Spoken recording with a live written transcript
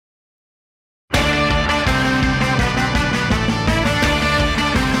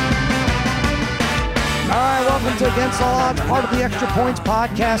Against All Odds, part of the Extra Points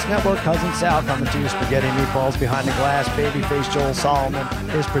Podcast Network. Cousin Sal coming to you, spaghetti meatballs behind the glass. Babyface Joel Solomon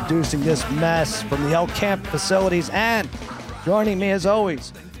is producing this mess from the Elk Camp facilities. And joining me as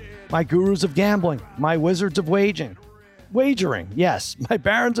always, my gurus of gambling, my wizards of wagering, yes, my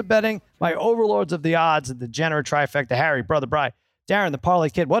barons of betting, my overlords of the odds, the degenerate trifecta, Harry, Brother Bry, Darren, the Parlay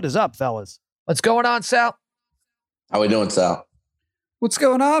Kid. What is up, fellas? What's going on, Sal? How we doing, Sal? What's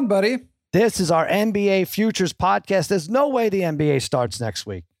going on, buddy? This is our NBA Futures Podcast. There's no way the NBA starts next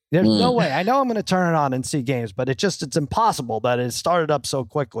week. There's no way. I know I'm going to turn it on and see games, but it's impossible that it started up so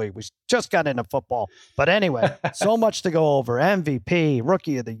quickly. We just got into football. But anyway, so much to go over. MVP,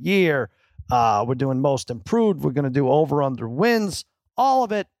 Rookie of the Year. We're doing Most Improved. We're going to do over-under wins, all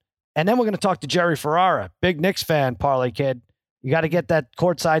of it. And then we're going to talk to Jerry Ferrara, big Knicks fan, Parlay Kid. You got to get that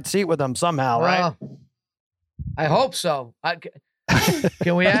courtside seat with him somehow, right? I hope so.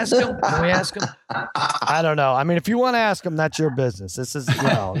 Can we ask him? I don't know. I mean, if you want to ask him, that's your business. This is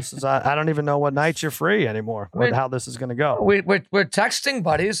I don't even know what nights you're free anymore, or how this is going to go. We're texting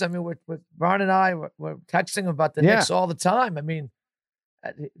buddies. I mean, we're Ron and I, we're texting about the Knicks all the time. I mean,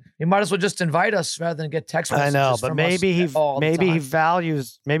 he might as well just invite us rather than get text messages. I know, but maybe he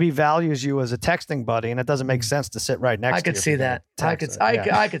values you as a texting buddy, and it doesn't make sense to sit right next to you. I could see that. I could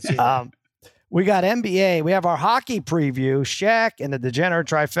see that. We got NBA. We have our hockey preview. Shaq and the Degenerate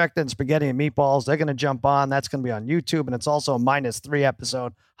Trifecta and Spaghetti and Meatballs. They're going to jump on. That's going to be on YouTube, and it's also a -3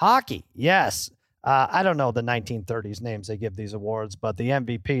 episode. Hockey, yes. I don't know the 1930s names they give these awards, but the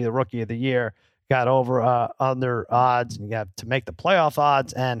MVP, the Rookie of the Year, got under odds, and you got to make the playoff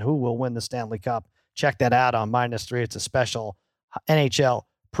odds and who will win the Stanley Cup. Check that out on -3. It's a special NHL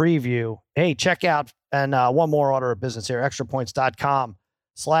preview. Hey, check out, and one more order of business here,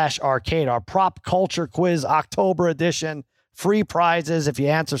 extrapoints.com/arcade, our prop culture quiz October edition. Free prizes if you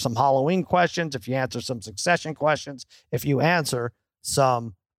answer some Halloween questions, if you answer some Succession questions, if you answer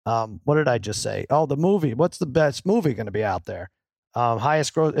some, what did I just say? Oh, the movie. What's the best movie going to be out there?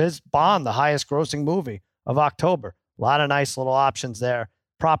 Highest gross is Bond, the highest grossing movie of October. A lot of nice little options there.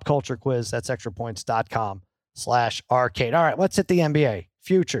 Prop culture quiz. That's extrapoints.com/arcade. All right, let's hit the NBA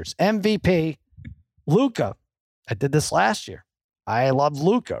futures. MVP, Luka. I did this last year. I love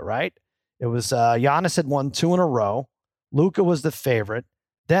Luka, right? It was Giannis had won 2 in a row. Luka was the favorite.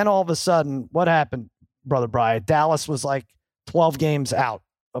 Then all of a sudden, what happened, Brother Brian? Dallas was like 12 games out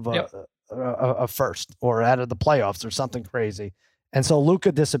of a first, or out of the playoffs or something crazy. And so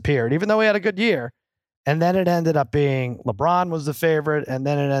Luka disappeared, even though he had a good year. And then it ended up being LeBron was the favorite, and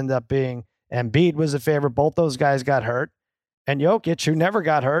then it ended up being Embiid was the favorite. Both those guys got hurt. And Jokic, who never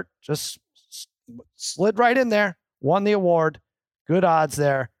got hurt, just slid right in there, won the award. Good odds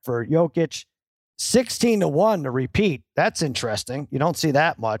there for Jokic. 16-1 to repeat. That's interesting. You don't see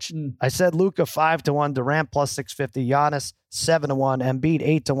that much. I said Luka 5-1, Durant plus 650, Giannis 7-1, Embiid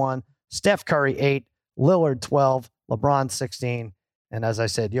 8-1, Steph Curry 8, Lillard 12, LeBron 16, and as I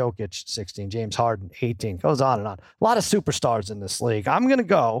said, Jokic 16, James Harden 18. Goes on and on. A lot of superstars in this league. I'm going to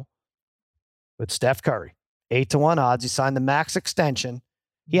go with Steph Curry. 8-1 odds. He signed the max extension.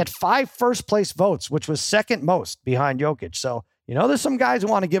 He had 5 first-place votes, which was second most behind Jokic. So, there's some guys who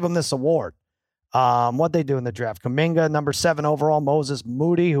want to give him this award. What'd they do in the draft? Kuminga, number 7 overall. Moses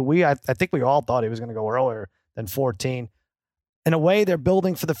Moody, who I think we all thought he was going to go earlier than 14. In a way, they're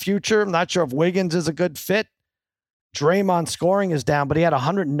building for the future. I'm not sure if Wiggins is a good fit. Draymond scoring is down, but he had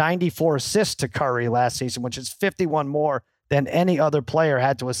 194 assists to Curry last season, which is 51 more than any other player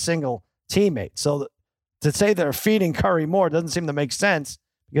had to a single teammate. So to say they're feeding Curry more doesn't seem to make sense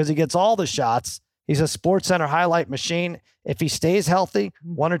because he gets all the shots. He's a SportsCenter highlight machine. If he stays healthy,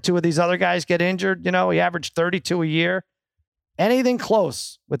 1 or 2 of these other guys get injured. He averaged 32 a year. Anything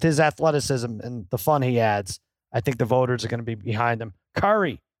close with his athleticism and the fun he adds, I think the voters are going to be behind him.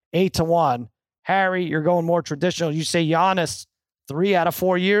 Curry, 8-1. Harry, you're going more traditional. You say Giannis, 3 out of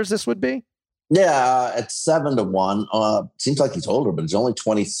 4 years this would be? Yeah, it's 7-1. Seems like he's older, but he's only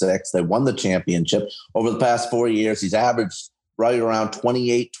 26. They won the championship. Over the past 4 years, he's averaged right around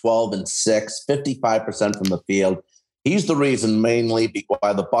 28, 12, and 6, 55% from the field. He's the reason mainly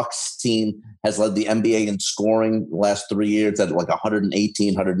why the Bucks team has led the NBA in scoring the last 3 years at like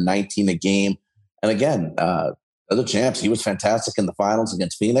 118, 119 a game. And again, they're the champs. He was fantastic in the finals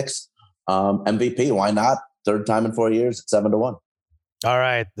against Phoenix. MVP, why not? 3rd time in 4 years, 7-1. All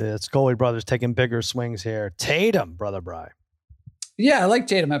right, the Scully brothers taking bigger swings here. Tatum, Brother Bry. Yeah, I like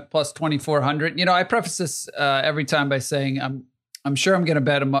Tatum at plus 2,400. I preface this every time by saying I'm sure I'm going to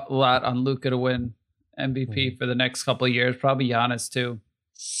bet a lot on Luka to win MVP for the next couple of years, probably Giannis too.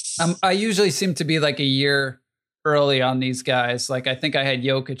 I usually seem to be like a year early on these guys. Like I think I had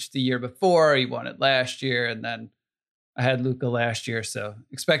Jokic the year before, he won it last year, and then I had Luka last year, so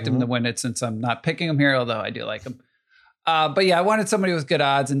expect him to win it since I'm not picking him here, although I do like him. But yeah, I wanted somebody with good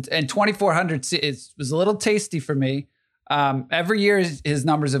odds, and 2,400 was a little tasty for me. Every year his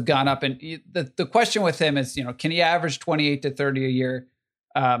numbers have gone up, and the question with him is, can he average 28 to 30 a year,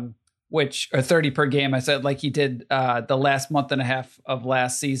 or 30 per game? I said like he did the last month and a half of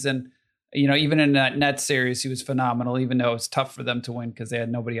last season. Even in that Nets series, he was phenomenal, even though it was tough for them to win because they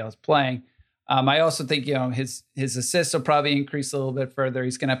had nobody else playing. I also think, his assists will probably increase a little bit further.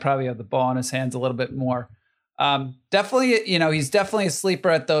 He's going to probably have the ball in his hands a little bit more. Definitely, he's definitely a sleeper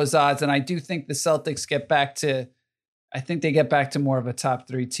at those odds. And I do think the Celtics get back to more of a top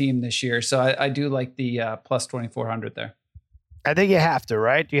 3 team this year. So I do like the plus 2,400 there. I think you have to,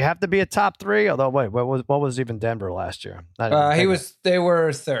 right? You have to be a top 3. Although, wait, what was even Denver last year? They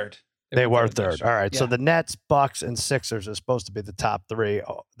were third. They were third. All right. Yeah. So the Nets, Bucks, and Sixers are supposed to be the top 3.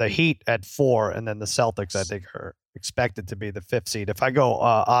 The Heat at 4, and then the Celtics, I think, are expected to be the 5th seed if I go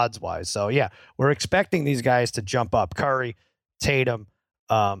odds-wise. So, yeah, we're expecting these guys to jump up. Curry, Tatum,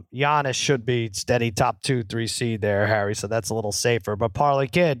 Giannis should be steady top 2, 3 seed there, Harry. So that's a little safer. But Parlay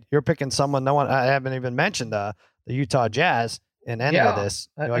Kid, you're picking someone I haven't even mentioned, the Utah Jazz. In any of this,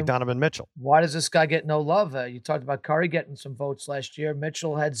 you like Donovan Mitchell. Why does this guy get no love? You talked about Curry getting some votes last year.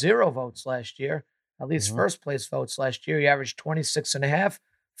 Mitchell had 0 votes last year, at least first place votes last year. He averaged 26.5,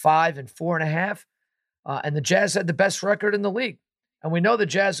 5 and 4.5. And the Jazz had the best record in the league. And we know the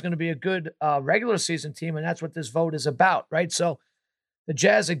Jazz are going to be a good regular season team, and that's what this vote is about, right? So the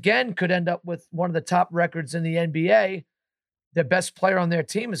Jazz, again, could end up with one of the top records in the NBA. Their best player on their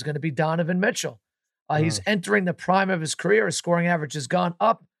team is going to be Donovan Mitchell. He's entering the prime of his career. His scoring average has gone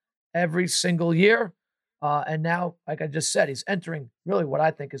up every single year. And now, like I just said, he's entering really what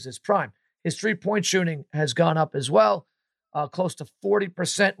I think is his prime. His 3-point shooting has gone up as well, close to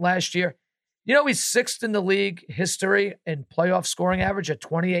 40% last year. He's 6th in the league history in playoff scoring average at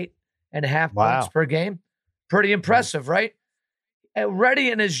 28.5 points per game. Pretty impressive, right?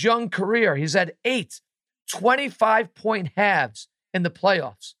 Already in his young career, he's had 8 25-point halves in the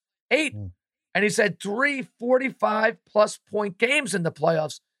playoffs. 8. And he's had 3 45-plus point games in the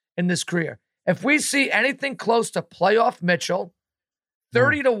playoffs in this career. If we see anything close to playoff Mitchell,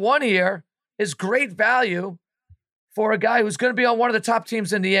 30-1 here is great value for a guy who's going to be on one of the top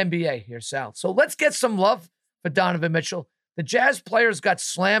teams in the NBA here, Sal. So let's get some love for Donovan Mitchell. The Jazz players got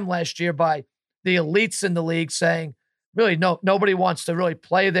slammed last year by the elites in the league saying, really, nobody wants to really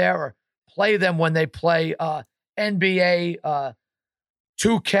play there or play them when they play NBA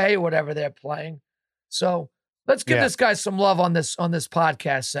 2K or whatever they're playing. So let's give this guy some love on this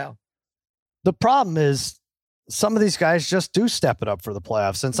podcast, Sal. The problem is some of these guys just do step it up for the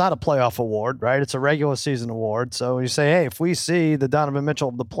playoffs. And it's not a playoff award, right? It's a regular season award. So you say, hey, if we see the Donovan Mitchell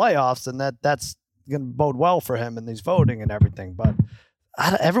of the playoffs, then that's going to bode well for him in these voting and everything. But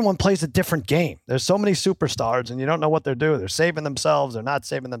everyone plays a different game. There's so many superstars, and you don't know what they're doing. They're saving themselves. They're not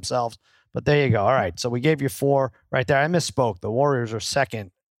saving themselves. But there you go. All right. So we gave you 4 right there. I misspoke. The Warriors are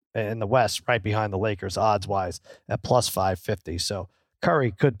 2nd in the West, right behind the Lakers, odds-wise, at plus 550. So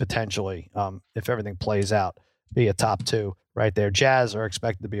Curry could potentially, if everything plays out, be a top 2 right there. Jazz are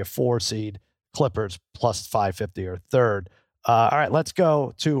expected to be a 4 seed. Clippers plus 550 or 3rd. All right. Let's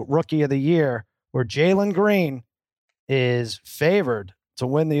go to Rookie of the Year, where Jalen Green is favored to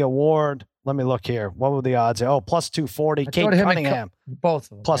win the award. Let me look here. What were the odds? Oh, plus 240. Cade Cunningham. Both of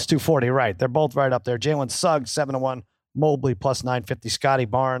them. Plus 240, right. They're both right up there. Jalen Suggs, 7-1. Mobley, plus 950. Scotty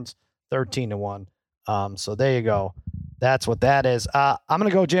Barnes, 13-1. So there you go. That's what that is. I'm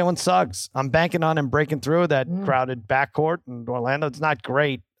going to go Jalen Suggs. I'm banking on him breaking through that crowded backcourt in Orlando. It's not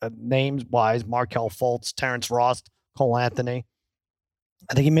great names-wise. Markelle Fultz, Terrence Ross, Cole Anthony.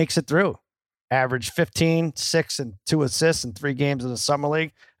 I think he makes it through. Average 15, 6, and 2 assists in 3 games in the Summer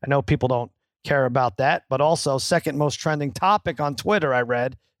League. I know people don't care about that, but also second most trending topic on Twitter, I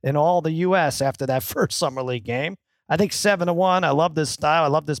read, in all the U.S. after that first Summer League game. I think 7-1. I love this style. I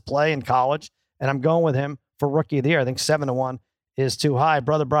love this play in college, and I'm going with him for Rookie of the Year. I think 7-1 is too high.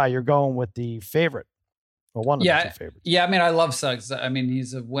 Brother Bry, you're going with the favorite, or one of the 2 favorites. Yeah, I mean, I love Suggs. I mean,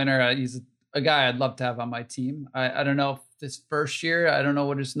 he's a winner. He's a guy I'd love to have on my team. I don't know if this first year, I don't know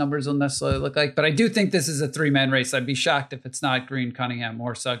what his numbers will necessarily look like, but I do think this is a 3-man race. I'd be shocked if it's not Green, Cunningham,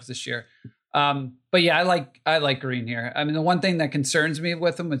 or Suggs this year. But yeah, I like Green here. I mean, the one thing that concerns me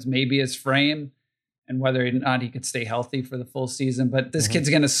with him is maybe his frame and whether or not he could stay healthy for the full season. But this kid's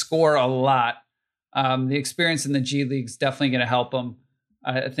going to score a lot. The experience in the G League is definitely going to help him.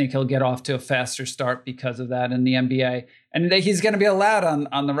 I think he'll get off to a faster start because of that in the NBA. And he's going to be allowed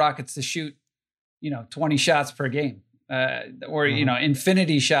on the Rockets to shoot, 20 shots per game, or,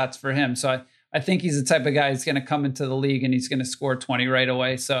 infinity shots for him. So I think he's the type of guy who's going to come into the league and he's going to score 20 right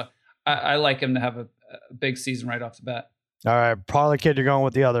away. So I like him to have a big season right off the bat. All right, Parlay Kid, you're going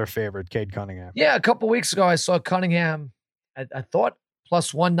with the other favorite, Cade Cunningham. Yeah, a couple weeks ago I saw Cunningham. I thought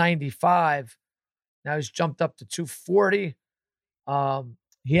plus 195. Now he's jumped up to 240.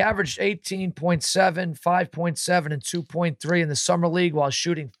 He averaged 18.7, 5.7, and 2.3 in the summer league while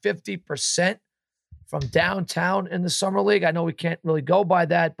shooting 50% from downtown in the summer league. I know we can't really go by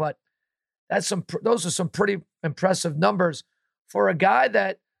that, but those are some pretty impressive numbers for a guy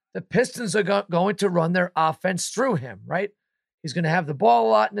that the Pistons are going to run their offense through him, right? He's going to have the ball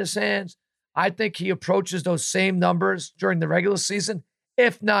a lot in his hands. I think he approaches those same numbers during the regular season,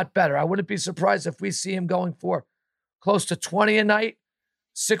 if not better. I wouldn't be surprised if we see him going for close to 20 a night,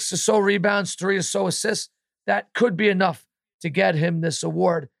 6 or so rebounds, 3 or so assists. That could be enough to get him this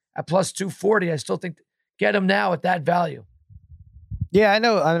award at plus 240. I still think get him now at that value. Yeah, I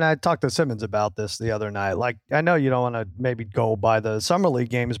know. I mean, I talked to Simmons about this the other night. Like, I know you don't want to maybe go by the summer league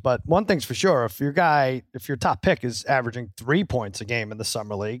games, but one thing's for sure: if your top pick is averaging 3 points a game in the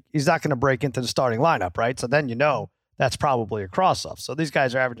summer league, he's not going to break into the starting lineup, right? So then that's probably a cross-off. So these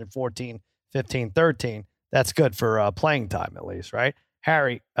guys are averaging 14, 15, 13. That's good for playing time at least, right?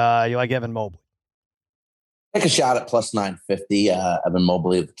 Harry, you like Evan Mobley? Take a shot at plus 950. Evan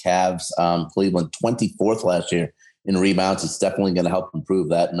Mobley of the Cavs. Cleveland 24th last year in rebounds. It's definitely going to help improve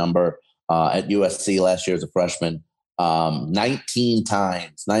that number. At USC last year as a freshman, 19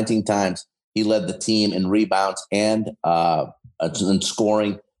 times he led the team in rebounds and in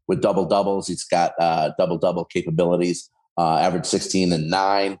scoring with double-doubles. He's got double-double capabilities, averaged 16 and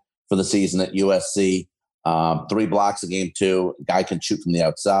 9 for the season at USC. 3 blocks a game too. Guy can shoot from the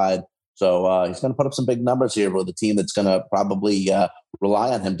outside. So he's going to put up some big numbers here with a team that's going to probably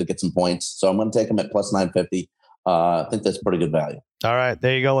rely on him to get some points. So I'm going to take him at plus 950. I think that's pretty good value. All right,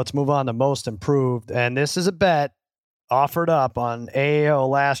 there you go. Let's move on to most improved. And this is a bet offered up on AAO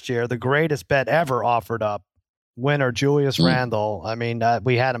last year, the greatest bet ever offered up. Winner Julius Randle. I mean,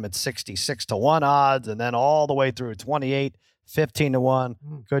 we had him at 66 to 1 odds, and then all the way through 28, 15 to 1.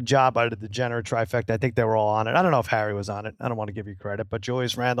 Good job out of the degenerate trifecta. I think they were all on it. I don't know if Harry was on it. I don't want to give you credit, but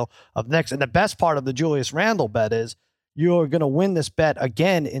Julius Randle up next. And the best part of the Julius Randle bet is you're going to win this bet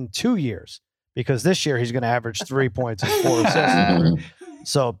again in 2 years, because this year he's going to average 3 points and 4 assists.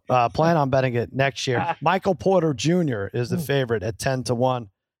 So plan on betting it next year. Michael Porter Jr. is the favorite at 10 to 1.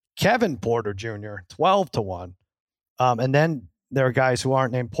 Kevin Porter Jr., 12 to 1. And then there are guys who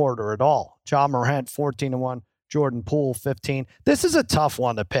aren't named Porter at all. John Morant, 14 to 1. Jordan Poole, 15. This is a tough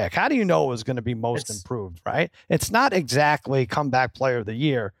one to pick. How do you know it was going to be most improved, right? It's not exactly comeback player of the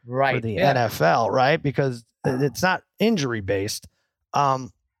year for the NFL, right? Because it's not injury based.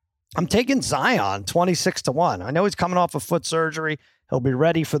 I'm taking Zion 26 to 1. I know he's coming off a foot surgery. He'll be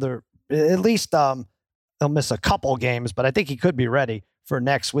ready for at least he'll miss a couple games, but I think he could be ready for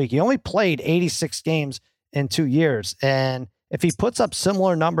next week. He only played 86 games in 2 years. And if he puts up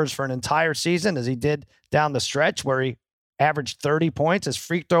similar numbers for an entire season as he did down the stretch where he averaged 30 points, his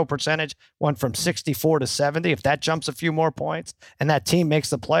free throw percentage went from 64 to 70. If that jumps a few more points and that team makes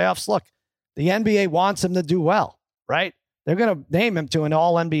the playoffs, look, the NBA wants him to do well, right? They're going to name him to an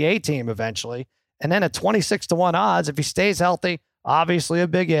all-NBA team eventually. And then at 26 to 1 odds, if he stays healthy, obviously a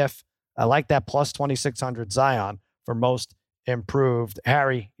big if. I like that plus 2,600 Zion for most improved.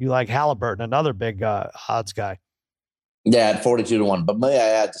 Harry, you like Halliburton, another big odds guy. Yeah, at 42 to 1. But may I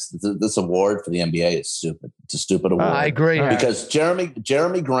add, this award for the NBA is stupid. It's a stupid award. I agree. Because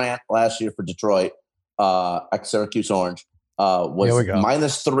Jeremy Grant last year for Detroit, ex-Syracuse Orange, was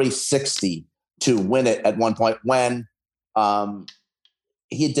minus 360 to win it at one point when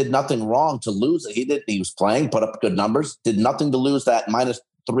he did nothing wrong to lose it. He was playing, put up good numbers, did nothing to lose that minus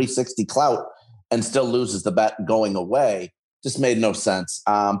 360 clout and still loses the bet going away. Just made no sense.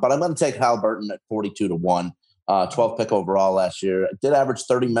 But I'm going to take Halliburton at 42 to 1. 12 pick overall last year. Did average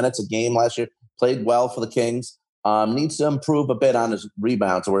 30 minutes a game last year. Played well for the Kings. Needs to improve a bit on his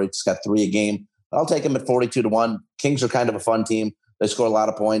rebounds where he just got 3 a game. I'll take him at 42 to 1. Kings are kind of a fun team. They score a lot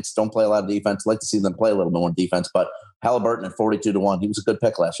of points, don't play a lot of defense. Like to see them play a little bit more defense, but Halliburton at 42 to 1. He was a good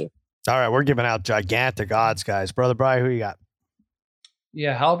pick last year. All right, we're giving out gigantic odds, guys. Brother Brian, who you got?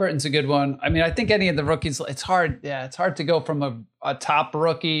 Yeah, Halliburton's a good one. I mean, I think any of the rookies, it's hard. Yeah, it's hard to go from a top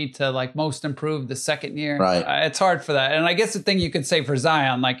rookie to like most improved the second year. Right. It's hard for that. And I guess the thing you could say for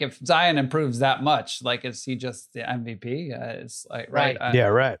Zion, like if Zion improves that much, like is he just the MVP? It's like, right.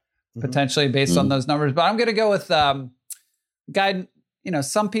 Right. Potentially based on those numbers. But I'm going to go with guy,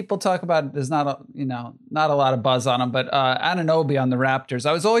 some people talk about there's not a lot of buzz on him, but Anunoby on the Raptors.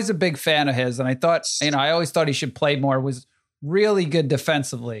 I was always a big fan of his. And I thought, I always thought he should play more. Was really good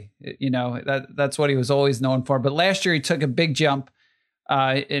defensively. That's what he was always known for. But last year he took a big jump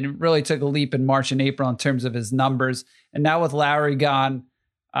and really took a leap in March and April in terms of his numbers. And now with Lowry gone,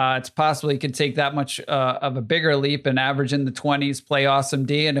 it's possible he could take that much of a bigger leap and average in the 20s, play awesome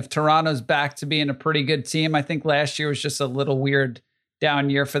D. And if Toronto's back to being a pretty good team, I think last year was just a little weird down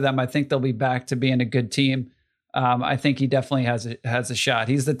year for them. I think they'll be back to being a good team. I think he definitely has a shot.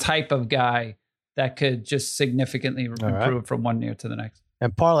 He's the type of guy that could just significantly improve from one year to the next.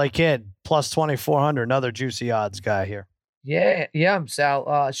 And Parlay Kid, plus 2,400, another juicy odds guy here. Yeah,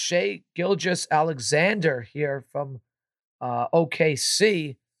 Sal. Shea Gilgeous-Alexander here from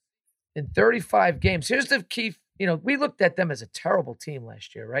OKC in 35 games. Here's the key. We looked at them as a terrible team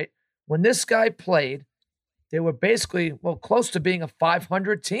last year, right? When this guy played, they were basically, close to being a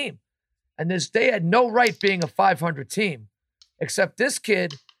 500 team. And they had no right being a 500 team, except this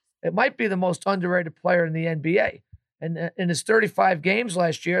kid, it might be the most underrated player in the NBA. And in his 35 games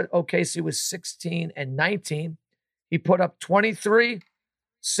last year, OKC was 16-19. He put up 23,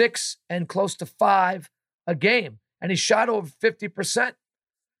 6, and close to 5 a game. And he shot over 50%.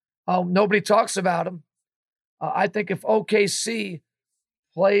 Nobody talks about him. I think if OKC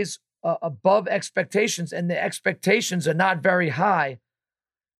plays above expectations, and the expectations are not very high,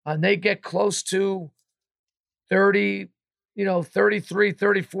 and they get close to 30, 33,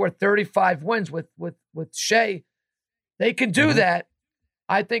 34, 35 wins with Shea, they can do that.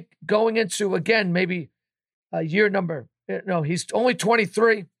 I think going into, again, maybe a year number, he's only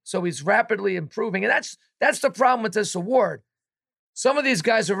 23, so he's rapidly improving. And that's the problem with this award. Some of these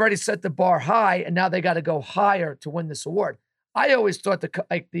guys already set the bar high, and now they got to go higher to win this award. I always thought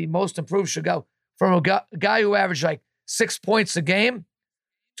the most improved should go from a guy who averaged 6 points a game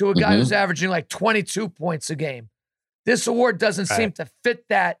to a guy who's averaging 22 points a game. This award doesn't seem to fit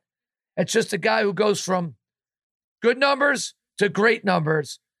that. It's just a guy who goes from good numbers to great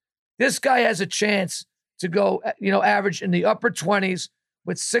numbers. This guy has a chance to go, average in the upper 20s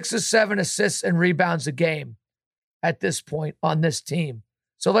with 6 or 7 assists and rebounds a game at this point on this team.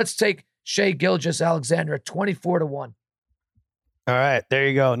 So let's take Shea Gilgeous-Alexander at 24-1. All right, there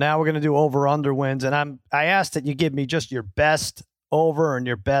you go. Now we're going to do over-under wins, and I asked that you give me just your best over and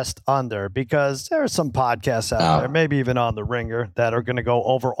your best under, because there are some podcasts out there, maybe even on the Ringer, that are going to go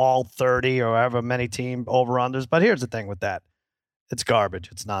over all 30 or however many team over-unders. But here's the thing with that. It's garbage.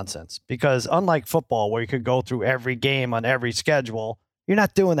 It's nonsense. Because unlike football, where you could go through every game on every schedule, you're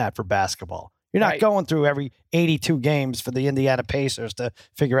not doing that for basketball. You're not going through every 82 games for the Indiana Pacers to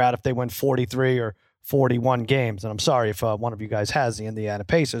figure out if they win 43 or 41 games. And I'm sorry if one of you guys has the Indiana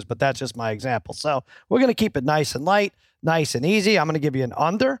Pacers, but that's just my example. So we're going to keep it nice and light, nice and easy. I'm going to give you an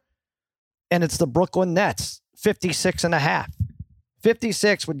under, and it's the Brooklyn Nets, 56.5.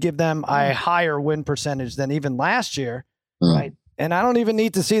 56 would give them a higher win percentage than even last year. Right. And I don't even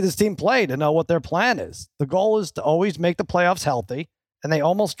need to see this team play to know what their plan is. The goal is to always make the playoffs healthy, and they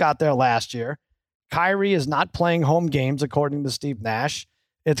almost got there last year. Kyrie is not playing home games, according to Steve Nash.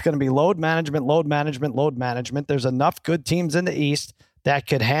 It's going to be load management, load management, load management. There's enough good teams in the East that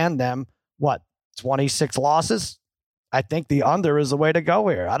could hand them, 26 losses? I think the under is the way to go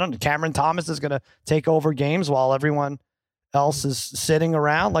here. Cameron Thomas is going to take over games while everyone else is sitting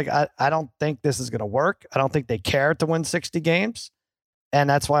around. I don't think this is going to work. I don't think they care to win 60 games. And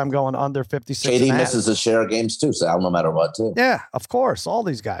that's why I'm going under 56. KD misses a share of games too, Sal, no matter what, too. Yeah, of course. All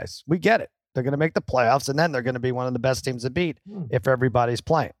these guys. We get it. They're going to make the playoffs, and then they're going to be one of the best teams to beat if everybody's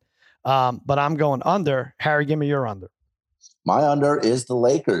playing. But I'm going under. Harry, give me your under. My under is the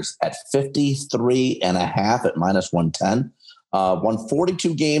Lakers at 53.5 at minus 110. Won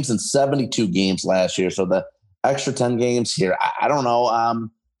 42 games and 72 games last year. So the extra 10 games here, I don't know.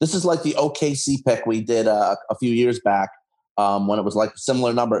 This is like the OKC pick we did a few years back when it was like a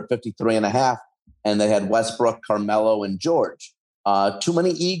similar number at 53.5. And they had Westbrook, Carmelo, and George. Too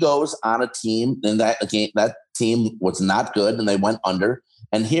many egos on a team, and that team was not good, and they went under.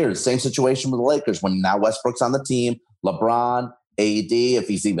 And here, same situation with the Lakers when now Westbrook's on the team, LeBron, AD, if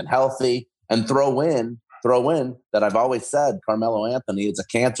he's even healthy, and throw in that I've always said Carmelo Anthony is a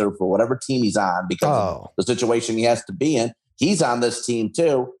cancer for whatever team he's on because of the situation he has to be in. He's on this team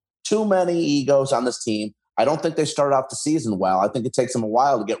too. Too many egos on this team. I don't think they started off the season well. I think it takes them a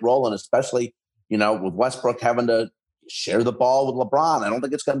while to get rolling, especially, with Westbrook having to share the ball with LeBron. I don't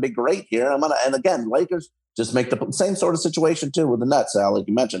think it's going to be great here. And again, Lakers just make the same sort of situation too with the Nets, Al, like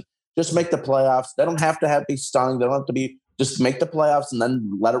you mentioned. Just make the playoffs. They don't have to be stung. They don't have to be. Just make the playoffs and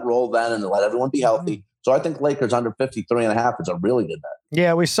then let it roll then and let everyone be healthy. So I think Lakers under 53.5 is a really good bet.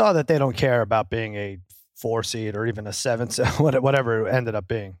 Yeah, we saw that they don't care about being a 4 seed or even a 7 seed, whatever it ended up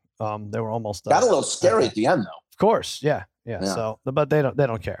being. They were almost got a little scary at the end, though. Of course, yeah. Yeah. Yeah. So, but they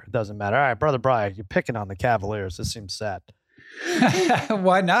don't care. It doesn't matter. All right, brother Brian, you're picking on the Cavaliers. This seems sad.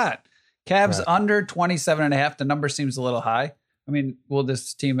 Why not? Cavs Right. under 27.5. The number seems a little high. I mean, will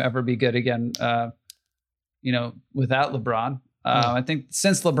this team ever be good again? Without LeBron. I think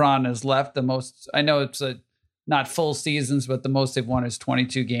since LeBron has left, the most, I know it's not full seasons, but the most they've won is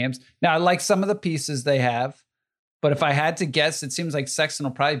 22 games. Now, I like some of the pieces they have, but if I had to guess, it seems like Sexton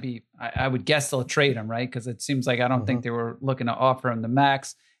will probably be, I would guess they'll trade him, right? Because it seems like I don't think they were looking to offer him the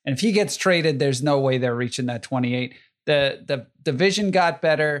max. And if he gets traded, there's no way they're reaching that 28. The division got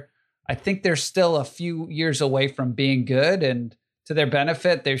better. I think they're still a few years away from being good. And to their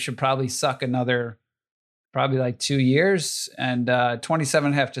benefit, they should probably suck another probably like 2 years, and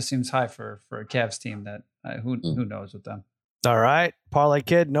 27.5 just seems high for a Cavs team that who knows with them. All right, parlay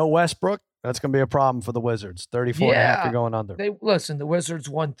kid, no Westbrook. That's going to be a problem for the Wizards. 34.5 are going under. The Wizards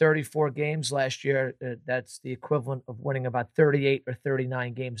won 34 games last year. That's the equivalent of winning about 38 or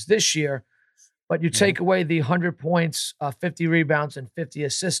 39 games this year. But you take away the 100 points, 50 rebounds, and 50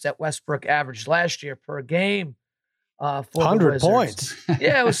 assists that Westbrook averaged last year per game. For 100 points.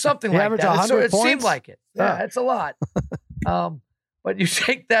 Yeah, it was something like that. 100 it points? seemed like it. Yeah, it's a lot. But you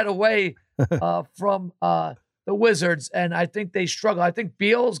take that away from the Wizards, and I think they struggle. I think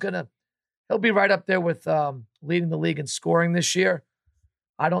Beal's he'll be right up there with leading the league in scoring this year.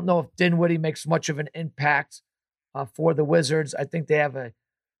 I don't know if Dinwiddie makes much of an impact for the Wizards. I think they have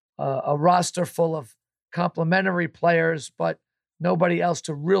a roster full of complementary players, but nobody else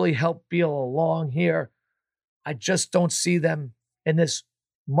to really help Beal along here. I just don't see them in this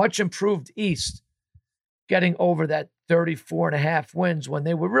much improved East getting over that 34.5 wins when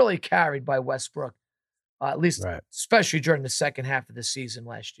they were really carried by Westbrook, at least, especially during the second half of the season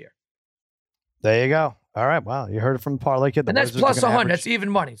last year. There you go. All right. Wow. You heard it from parlay kid. And that's plus 100. That's even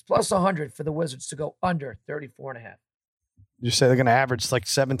money. It's plus 100 for the Wizards to go under 34.5. You say they're going to average like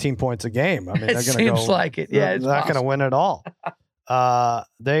 17 points a game. I mean, it they're going to go. Seems like it. Yeah, they're not going to win at all.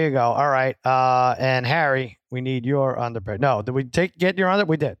 There you go. All right. And Harry, we need your under. No, did we get your under?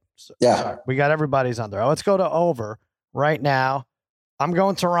 We did. So, Yeah. sorry. We got everybody's under. Let's go to over right now. I'm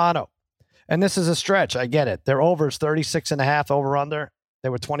going Toronto. And this is a stretch. I get it. Their over is 36.5 over under. They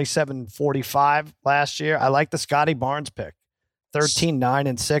were 27.45 last year. I like the Scotty Barnes pick.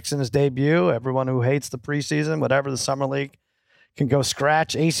 13-9-6 in his debut. Everyone who hates the preseason, whatever the summer league, can go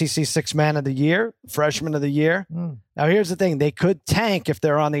scratch. ACC Sixth Man of the Year, Freshman of the Year. Now, here's the thing. They could tank if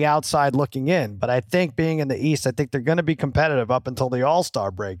they're on the outside looking in, but I think being in the East, I think they're going to be competitive up until the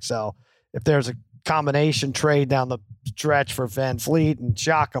All-Star break. So if there's a combination trade down the stretch for Van Fleet and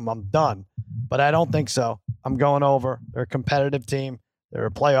Siakam, I'm done. But I don't think so. I'm going over. They're a competitive team. They're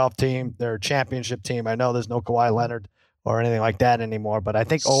a playoff team. They're a championship team. I know there's no Kawhi Leonard or anything like that anymore, but I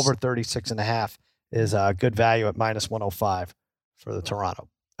think over 36.5 is a good value at minus 105 for the Toronto.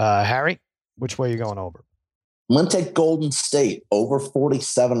 Harry, which way are you going over? I'm going to take Golden State over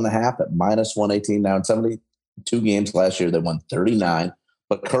 47.5 at minus 118. Now in 72 games last year, they won 39,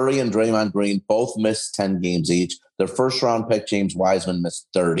 but Curry and Draymond Green both missed 10 games each. Their first round pick, James Wiseman, missed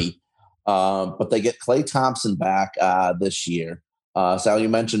 30. But they get Klay Thompson back this year. Sal, you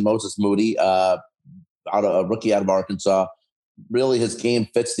mentioned Moses Moody, a rookie out of Arkansas. Really, his game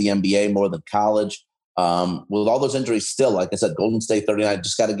fits the NBA more than college. With all those injuries still, like I said, Golden State 39,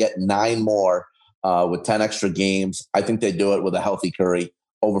 just got to get 9 more with 10 extra games. I think they do it with a healthy Curry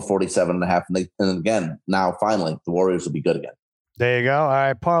over 47.5. And again, now finally, the Warriors will be good again. There you go. All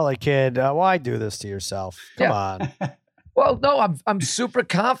right, parlay kid. Why do this to yourself? Come on. Well, no, I'm super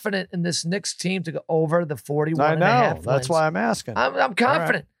confident in this Knicks team to go over the 41.5 wins. That's why I'm asking. I'm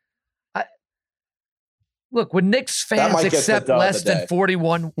confident. Look, would Knicks fans accept less than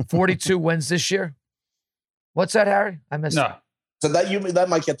 42 wins this year? What's that, Harry? I missed it. So that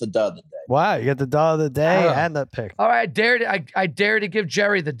might get the dud of the day. Wow, you get the dud of the day and the pick. All right, I dare to give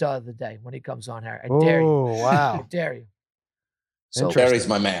Jerry the dud of the day when he comes on, Harry. I dare you. Wow. I dare you. So Jerry's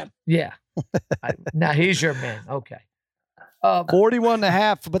my man. Yeah. Now he's your man. Okay.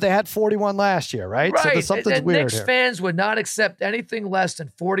 41.5, but they had 41 last year, right? Right. So something's and weird Knicks here. fans would not accept anything less than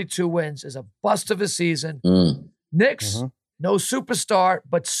 42 wins as a bust of a season. Mm. Knicks, no superstar,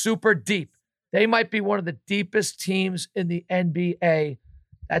 but super deep. They might be one of the deepest teams in the NBA.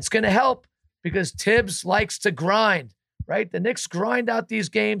 That's going to help because Tibbs likes to grind, right? The Knicks grind out these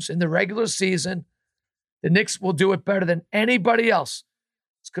games in the regular season. The Knicks will do it better than anybody else.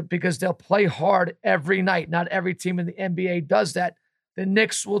 It's good because they'll play hard every night. Not every team in the NBA does that. The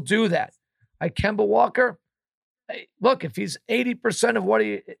Knicks will do that. Kemba Walker, hey, look, if he's 80% of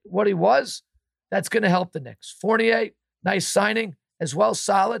what he was, that's going to help the Knicks. Fournier, nice signing as well,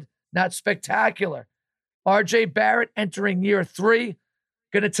 solid, not spectacular. R.J. Barrett entering year 3,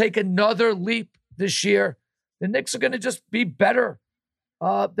 going to take another leap this year. The Knicks are going to just be better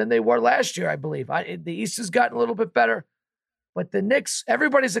than they were last year, I believe. The East has gotten a little bit better, but the Knicks,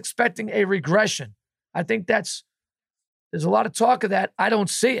 everybody's expecting a regression. I think there's a lot of talk of that. I don't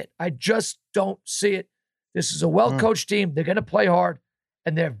see it. I just don't see it. This is a well-coached team. They're going to play hard,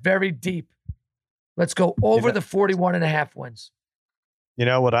 and they're very deep. Let's go over the 41.5 wins. You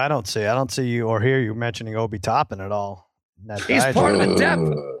know what I don't see? I don't see you or hear you mentioning Obi Toppin at all. He's part of the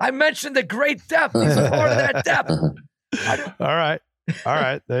depth. I mentioned the great depth. He's a part of that depth. All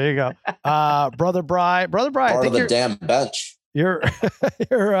right. There you go. Brother Bry, part of the damn bench. You're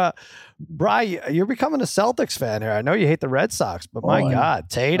Bry, you're becoming a Celtics fan here. I know you hate the Red Sox, but my God,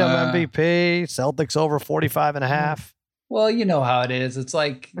 Tatum MVP, Celtics over 45.5. Well, you know how it is. It's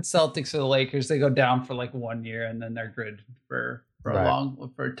like Celtics or the Lakers. They go down for like 1 year and then they're good for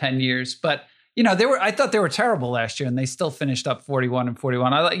 10 years. But I thought they were terrible last year and they still finished up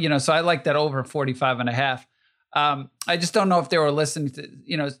 41-41. So I like that over 45.5. I just don't know if they were listening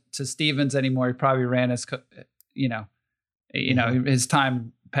to Stevens anymore. He probably ran his, his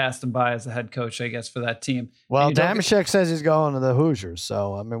time passed him by as a head coach, I guess, for that team. Well, Damashek says he's going to the Hoosiers,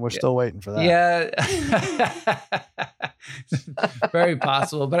 so I mean, we're still waiting for that. Yeah, very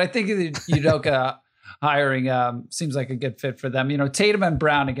possible. But I think Udoka hiring seems like a good fit for them. Tatum and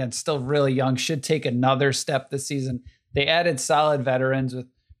Brown, again, still really young, should take another step this season. They added solid veterans with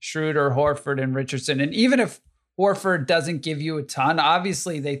Schroeder, Horford, and Richardson. And even if Horford doesn't give you a ton,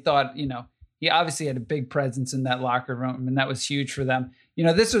 obviously they thought, he obviously had a big presence in that locker room, and that was huge for them.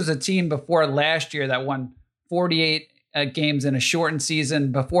 This was a team before last year that won 48 games in a shortened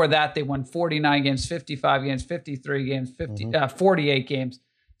season. Before that, they won 49 games, 55 games, 53 games, 48 games.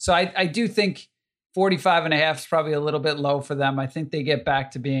 So I do think 45.5 is probably a little bit low for them. I think they get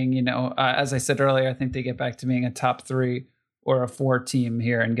back to being, as I said earlier, I think they get back to being a top 3 or a 4 team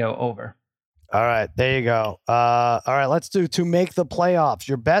here and go over. All right, there you go. All right, let's do to make the playoffs.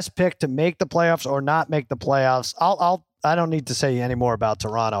 Your best pick to make the playoffs or not make the playoffs. I don't need to say any more about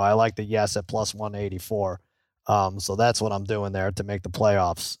Toronto. I like the yes at plus 184. So that's what I'm doing there to make the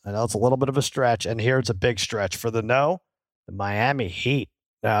playoffs. I know it's a little bit of a stretch, and here it's a big stretch for the Miami Heat.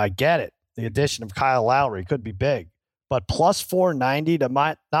 I get it. The addition of Kyle Lowry could be big, but plus 490 to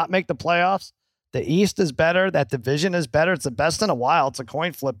not make the playoffs. The East is better. That division is better. It's the best in a while. It's a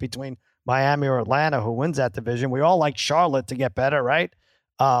coin flip between Miami or Atlanta who wins that division. We all like Charlotte to get better, right?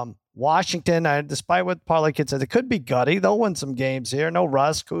 Washington, despite what Parlay Kid says, it could be gutty. They'll win some games here. No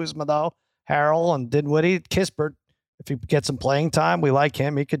Russ, Kuzma, though. Harrell and Dinwiddie. Kispert, if he gets some playing time, we like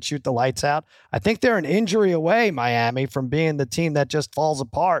him. He could shoot the lights out. I think they're an injury away, Miami, from being the team that just falls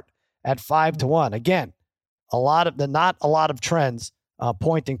apart at 5-1. Again, not a lot of trends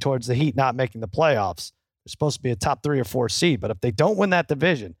pointing towards the Heat not making the playoffs. They're supposed to be a top 3 or 4 seed, but if they don't win that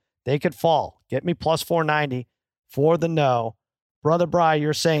division, they could fall. Get me plus 490 for the no. Brother Bry,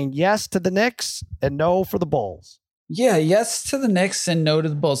 you're saying yes to the Knicks and no for the Bulls. Yeah, yes to the Knicks and no to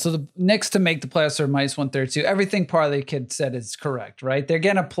the Bulls. So the Knicks to make the playoffs are minus 132. Everything Parlay Kid said is correct, right? They're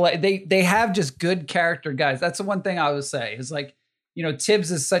going to play. They have just good character guys. That's the one thing I would say is like,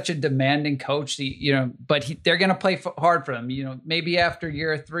 Tibbs is such a demanding coach, but they're going to play hard for him. Maybe after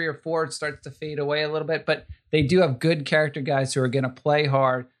year 3 or 4, it starts to fade away a little bit, but they do have good character guys who are going to play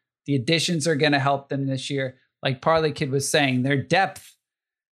hard. The additions are going to help them this year. Like Parlay Kid was saying, their depth,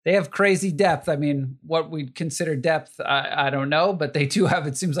 they have crazy depth. I mean, what we'd consider depth, I don't know, but they do have,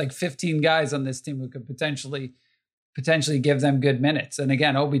 it seems like 15 guys on this team who could potentially give them good minutes. And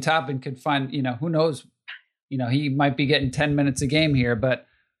again, Obi Toppin could find, who knows, he might be getting 10 minutes a game here, but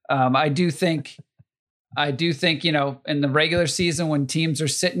I do think, in the regular season when teams are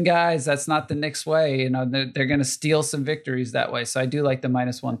sitting guys, that's not the Knicks way. They're going to steal some victories that way. So I do like the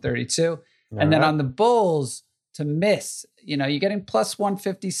minus 132. And then on the Bulls to miss, you're getting plus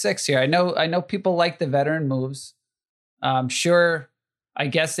 156 here. I know people like the veteran moves. Sure, I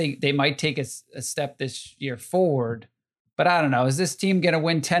guess they might take a step this year forward, but I don't know. Is this team going to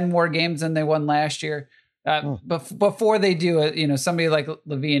win 10 more games than they won last year? Before they do it, somebody like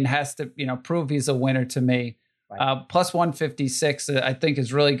Levine has to, prove he's a winner to me. Right. Plus 156, I think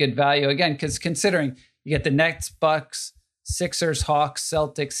is really good value again, because considering you get the Nets, Bucks, Sixers, Hawks,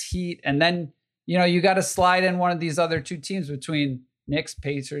 Celtics, Heat, and then, you got to slide in one of these other 2 teams between Knicks,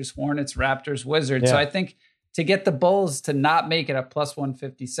 Pacers, Hornets, Raptors, Wizards. Yeah. So I think to get the Bulls to not make it a plus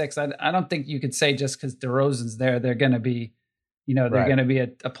 156, I don't think you could say just because DeRozan's there, they're going to be, they're going to be a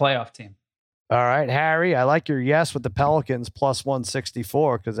playoff team. All right, Harry, I like your yes with the Pelicans plus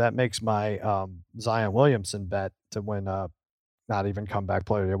 164 because that makes my Zion Williamson bet to win not even comeback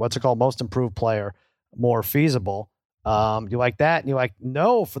player. What's it called? Most improved player. more feasible. You like that, and you like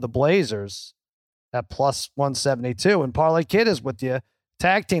no for the Blazers at plus 172. And Parlay Kid is with you.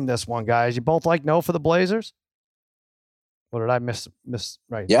 Tag team this one, guys. You both like no for the Blazers? What did I miss?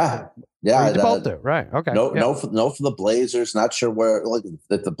 Right? Yeah. You both do, right? Okay. No for the Blazers. Not sure where. Like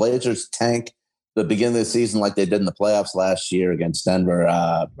if the Blazers tank the beginning of the season like they did in the playoffs last year against Denver.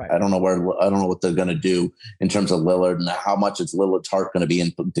 Right. I don't know what they're going to do in terms of Lillard and how much is Lillard's heart going to be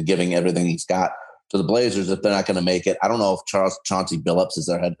into giving everything he's got to the Blazers if they're not going to make it. I don't know if Chauncey Billups is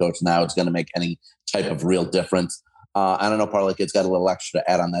their head coach now. It's going to make any type of real difference. I don't know. Parlay Kid's got a little extra to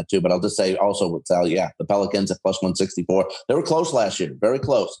add on that too, but I'll just say also with Sal, the Pelicans at plus 164. They were close last year, very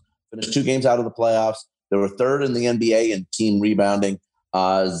close. Finished 2 games out of the playoffs. They were 3rd in the NBA in team rebounding.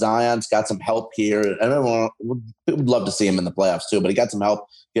 Zion's got some help here. And everyone would love to see him in the playoffs too, but he got some help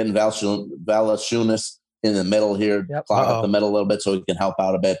getting Valanciunas in the middle here, clog up the middle a little bit so he can help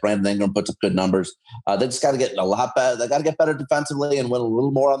out a bit. Brandon Ingram puts up good numbers. They just got to get a lot better. They got to get better defensively and win a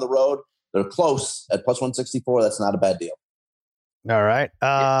little more on the road. They're close at plus 164. That's not a bad deal. All right.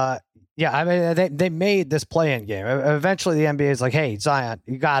 I mean, they made this play-in game. Eventually, the NBA is like, hey, Zion,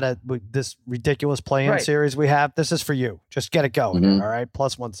 you got it. This ridiculous play-in series we have, this is for you. Just get it going. All right.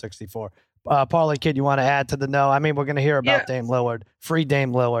 Plus 164. Parlay Kid, you want to add to the no? I mean, we're going to hear about Dame Lillard, free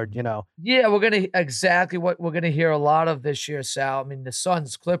Dame Lillard, Yeah, we're going to exactly what we're going to hear a lot of this year, Sal. I mean, the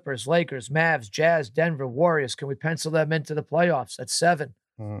Suns, Clippers, Lakers, Mavs, Jazz, Denver, Warriors. Can we pencil them into the playoffs at 7?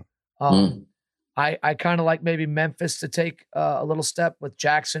 I kind of like maybe Memphis to take a little step with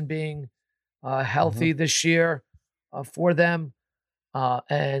Jackson being healthy this year for them.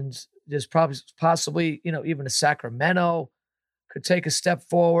 And there's possibly, even a Sacramento could take a step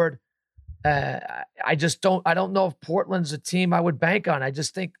forward. I don't know if Portland's a team I would bank on. I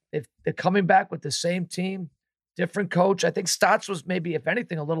just think if they're coming back with the same team, different coach, I think Stotts was maybe, if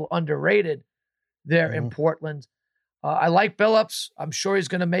anything, a little underrated there in Portland. I like Billups. I'm sure he's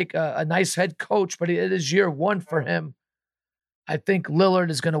going to make a nice head coach, but it is year 1 for him. I think Lillard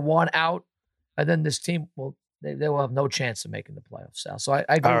is going to want out, and then this team will have no chance of making the playoffs, Sal. So I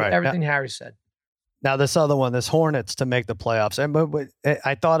agree with everything Harry said. Now this other one, this Hornets to make the playoffs. And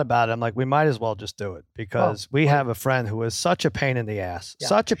I thought about it. I'm like, we might as well just do it because we have a friend who is such a pain in the ass,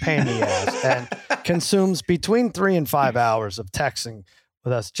 and consumes between 3 and 5 hours of texting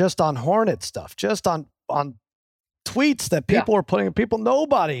with us just on Hornet stuff, just on tweets that people are putting,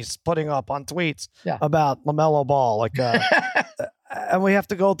 nobody's putting up on tweets about LaMelo Ball. Like, and we have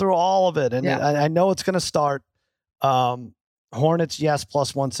to go through all of it. And I know it's going to start. Hornets, yes,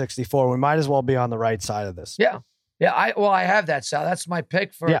 plus 164. We might as well be on the right side of this. Yeah. I have that, Sal. That's my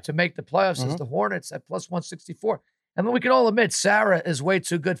pick to make the playoffs is the Hornets at plus 164. And then we can all admit Sarah is way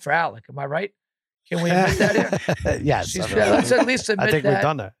too good for Alec. Am I right? Can we admit that here? Yes. Let's at least admit that. I think we've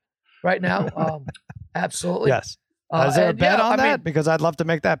done that right now. Absolutely. Yes. Is there a bet on that? Because I'd love to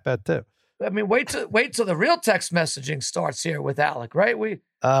make that bet too. I mean, wait till the real text messaging starts here with Alec, right?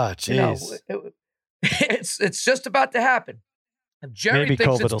 It's just about to happen. If Jerry Maybe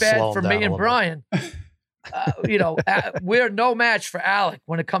thinks COVID it's bad for me and Brian, we're no match for Alec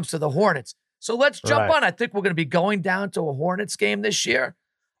when it comes to the Hornets. So let's jump on. I think we're going to be going down to a Hornets game this year.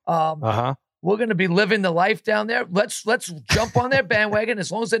 We're going to be living the life down there. Let's jump on their bandwagon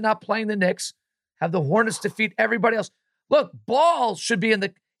as long as they're not playing the Knicks. Have the Hornets defeat everybody else. Look, Ball should be Rookie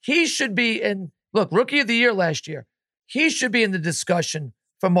of the Year last year. He should be in the discussion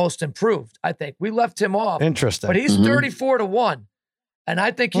for most improved, I think. We left him off. Interesting. But he's 34-1. And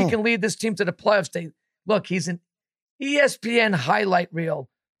I think he can lead this team to the playoffs. He's an ESPN highlight reel.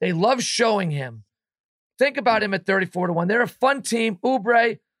 They love showing him. Think about him at 34-1. They're a fun team.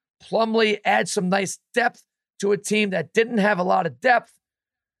 Oubre, Plumlee add some nice depth to a team that didn't have a lot of depth.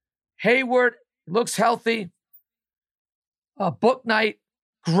 Hayward looks healthy. Book Night,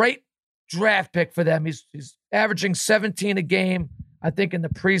 great draft pick for them. He's averaging 17 a game, I think, in the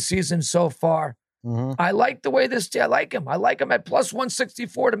preseason so far. I like the way I like him. I like him at plus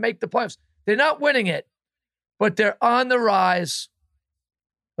 164 to make the playoffs. They're not winning it, but they're on the rise.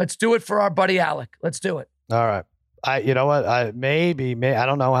 Let's do it for our buddy Alec. Let's do it. All right. You know what? I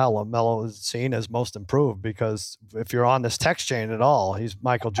don't know how LaMelo is seen as most improved because if you're on this text chain at all, he's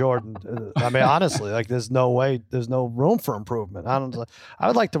Michael Jordan. I mean, honestly, there's no room for improvement. I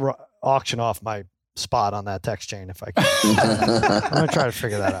would like to auction off my spot on that text chain if I can. I'm going to try to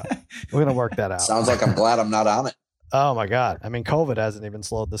figure that out. We're going to work that out. Sounds like I'm glad I'm not on it. Oh my God. I mean, COVID hasn't even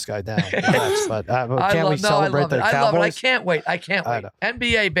slowed this guy down. But can't we celebrate the Cowboys? I love it. I can't wait.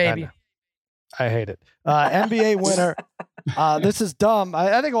 NBA, baby. I hate it. NBA winner, This is dumb.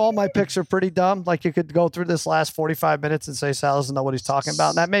 I think all my picks are pretty dumb. Like you could go through this last 45 minutes and say Sal doesn't know what he's talking about.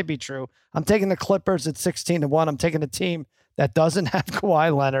 And that may be true. I'm taking the Clippers at 16-1. I'm taking a team that doesn't have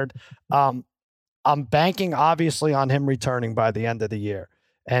Kawhi Leonard. I'm banking obviously on him returning by the end of the year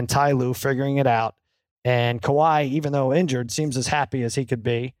and Ty Lue figuring it out. And Kawhi, even though injured, seems as happy as he could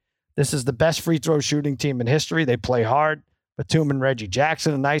be. This is the best free throw shooting team in history. They play hard. Batum and Reggie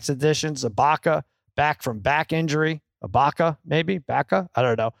Jackson are nice additions. Ibaka back from back injury. Ibaka, maybe? Baka? I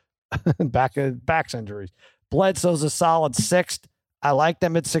don't know. Back's injuries. Bledsoe's a solid sixth. I like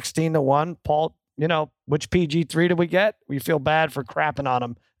them at 16-1. Paul, which PG3 did we get? We feel bad for crapping on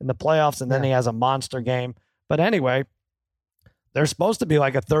him in the playoffs, and then he has a monster game. But anyway, they're supposed to be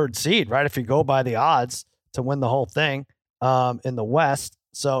like a third seed, right? If you go by the odds to win the whole thing in the West.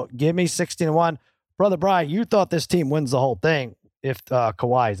 So give me 16-1. Brother Brian, you thought this team wins the whole thing if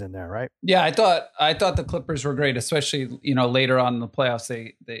Kawhi's in there, right? Yeah, I thought the Clippers were great, especially later on in the playoffs.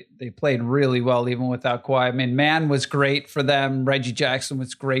 They played really well even without Kawhi. I mean, Man was great for them. Reggie Jackson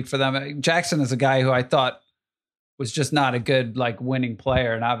was great for them. Jackson is a guy who I thought was just not a good winning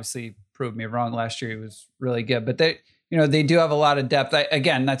player, and obviously proved me wrong last year. He was really good, but they do have a lot of depth.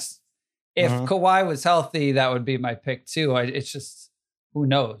 That's if Kawhi was healthy, that would be my pick too. It's just who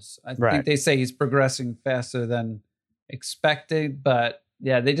knows. I think they say he's progressing faster than expected, but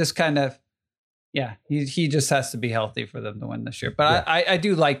yeah, they just kind of, he just has to be healthy for them to win this year. But I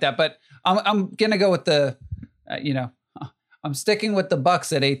do like that, but I'm gonna go with the, I'm sticking with the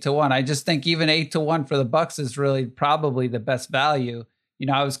Bucks at 8-1. I just think even 8-1 for the Bucks is really probably the best value.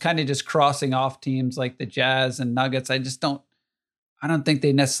 I was kind of just crossing off teams like the Jazz and Nuggets. I don't think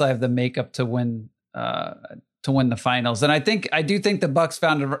they necessarily have the makeup to win the finals. And I do think the Bucks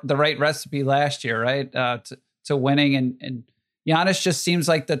found the right recipe last year, right? To winning, and Giannis just seems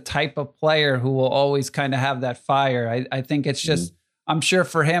like the type of player who will always kind of have that fire. I think it's just, I'm sure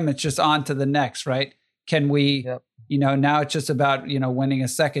for him, it's just on to the next, right? Can we, now it's just about, winning a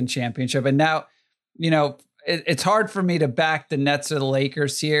second championship. And now, it's hard for me to back the Nets or the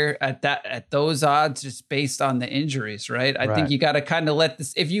Lakers here at those odds, just based on the injuries, right? I think you got to kind of let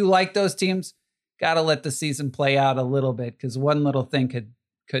this, if you like those teams, got to let the season play out a little bit, because one little thing could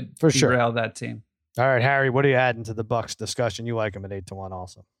derail that team. All right, Harry, what are you adding to the Bucks discussion? You like them at 8-1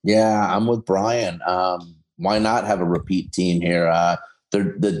 also. Yeah, I'm with Brian. Why not have a repeat team here?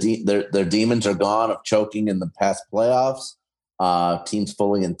 Their demons are gone of choking in the past playoffs. Team's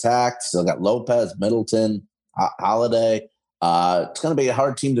fully intact. Still got Lopez, Middleton, Holiday. It's going to be a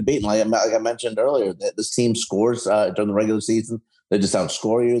hard team to beat. And like I mentioned earlier, this team scores during the regular season. They just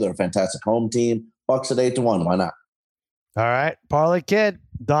outscore you. They're a fantastic home team. Bucks at 8-1. Why not? All right, Parlay Kid,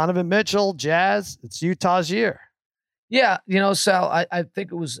 Donovan Mitchell, Jazz. It's Utah's year. Yeah, Sal, I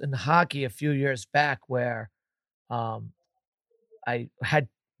think it was in hockey a few years back where I had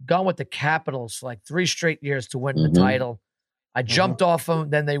gone with the Capitals for like 3 straight years to win the title. I jumped off them,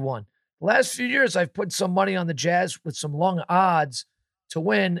 then they won. The last few years, I've put some money on the Jazz with some long odds to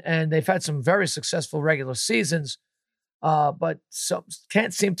win, and they've had some very successful regular seasons, but some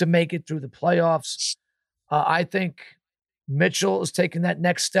can't seem to make it through the playoffs. I think Mitchell is taking that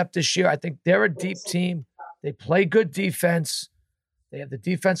next step this year. I think they're a deep team. They play good defense. They have the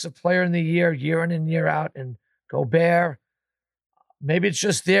defensive player in the year in and year out, and Gobert. Maybe it's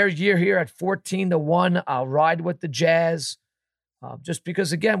just their year here at 14-1. I'll ride with the Jazz, just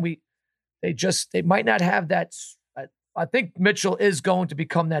because again they might not have that. I think Mitchell is going to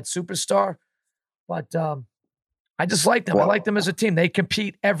become that superstar, but I just like them. I like them as a team. They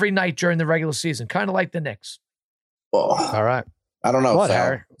compete every night during the regular season, kind of like the Knicks. Well, all right. I don't know, what, Sal.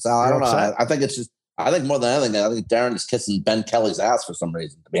 Harry? Sal, I don't know. I think it's just. I think more than anything, I think Darren is kissing Ben Kelly's ass for some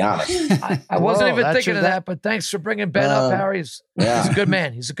reason. To be honest, I wasn't even thinking of that. But thanks for bringing Ben up, Harry. He's a good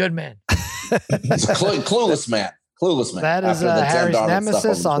man. He's a good man. He's a clueless man. Clueless man. That is Harry's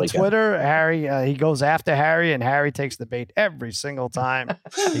nemesis on Twitter. Harry, he goes after Harry, and Harry takes the bait every single time.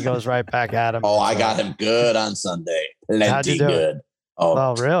 He goes right back at him. Oh, I got him good on Sunday. How'd you do good. It?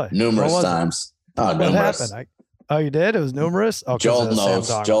 Oh, really? Numerous times. What numerous. Happened? You did? It was numerous? Oh, Joel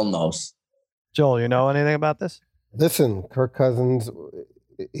knows. Joel, you know anything about this? Listen, Kirk Cousins,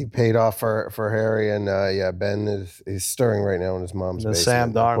 he paid off for Harry, and Ben is stirring right now in his mom's basement,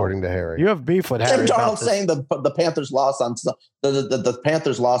 Sam Darnold, according to Harry. You have beef with Harry. Sam Darnold saying the Panthers lost on the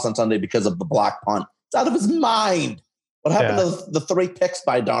Panthers lost on Sunday because of the block punt. It's out of his mind. What happened to the 3 picks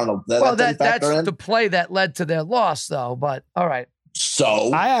by Darnold? That's the play that led to their loss, though. But all right.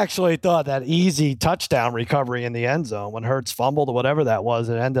 So I actually thought that easy touchdown recovery in the end zone when Hurts fumbled or whatever that was,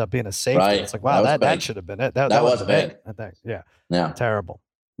 it ended up being a safety. Right. It's like, wow, that should have been it. That was big. I think. Yeah. Terrible.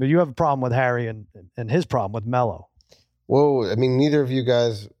 But you have a problem with Harry and his problem with Melo. Well, I mean, neither of you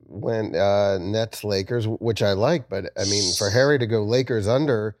guys went Nets Lakers, which I like, but I mean, for Harry to go Lakers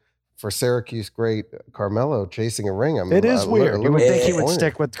under for Syracuse great Carmelo chasing a ring, It is weird. You would think he would disappointed.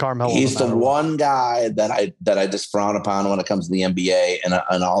 stick with Carmelo. He's no the matter what. one guy that I just frown upon when it comes to the NBA and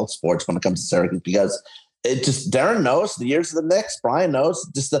all sports when it comes to Syracuse, because it just, Darren knows the years of the Knicks, Brian knows,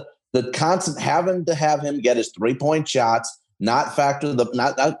 just the constant having to have him get his 3-point shots, not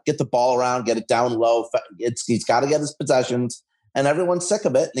get the ball around, get it down low. He's got to get his possessions, and everyone's sick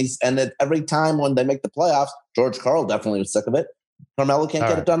of it. And every time when they make the playoffs, George Karl definitely was sick of it. Carmelo can't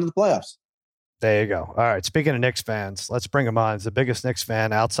get it done in the playoffs. There you go. All right. Speaking of Knicks fans, let's bring him on. He's the biggest Knicks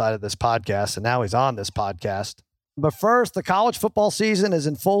fan outside of this podcast, and now he's on this podcast. But first, the college football season is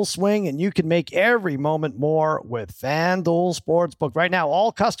in full swing, and you can make every moment more with FanDuel Sportsbook. Right now,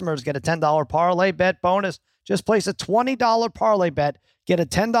 all customers get a $10 parlay bet bonus. Just place a $20 parlay bet, get a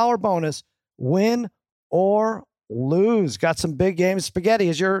 $10 bonus, win or lose. Got some big games. Spaghetti,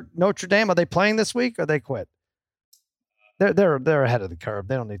 is your Notre Dame, are they playing this week or they quit? They're ahead of the curve.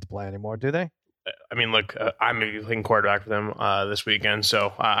 They don't need to play anymore, do they? I mean, look, I'm going to be playing quarterback for them this weekend,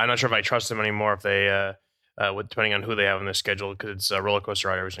 so I'm not sure if I trust them anymore if they, depending on who they have on their schedule, because it's a roller coaster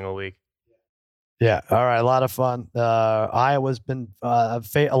ride every single week. Yeah. All right. A lot of fun. Iowa's been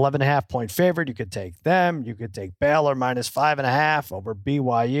 11.5 point favorite. You could take them. You could take Baylor minus 5.5 over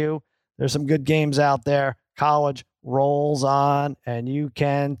BYU. There's some good games out there. College rolls on, and you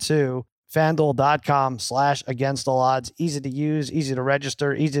can too. FanDuel.com/againstallodds. Easy to use, easy to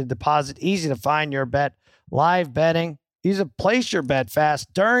register, easy to deposit, easy to find your bet. Live betting. Easy to place your bet fast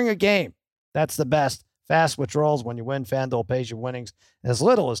during a game. That's the best. Fast withdrawals when you win. FanDuel pays your winnings in as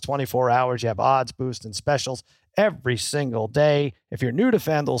little as 24 hours. You have odds, boosts, and specials every single day. If you're new to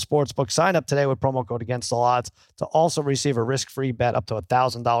FanDuel Sportsbook, sign up today with promo code AGAINSTALLODDS to also receive a risk-free bet up to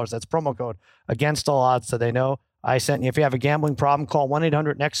 $1,000. That's promo code AGAINSTALLODDS so they know I sent you. If you have a gambling problem, call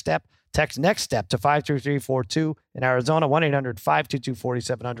 1-800-NEXT-STEP. Text NEXT STEP to 53342 in Arizona,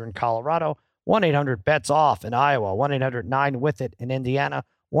 1-800-522-4700 in Colorado, 1-800-BETS-OFF in Iowa, 1-800-9-WITH-IT in Indiana,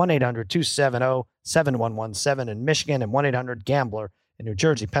 1-800-270-7117 in Michigan, and 1-800-GAMBLER in New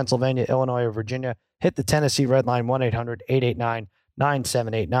Jersey, Pennsylvania, Illinois, or Virginia. Hit the Tennessee Red Line,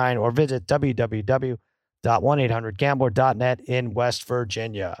 1-800-889-9789, or visit www.1800gambler.net in West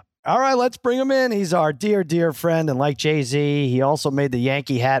Virginia. All right, let's bring him in. He's our dear, dear friend, and like Jay-Z, he also made the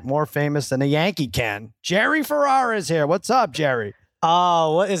Yankee hat more famous than a Yankee can. Jerry Ferrara is here. What's up, Jerry?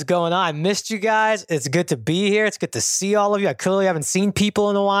 Oh, what is going on? I missed you guys. It's good to be here. It's good to see all of you. I clearly haven't seen people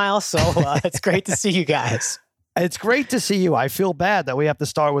in a while, so it's great to see you guys. It's great to see you. I feel bad that we have to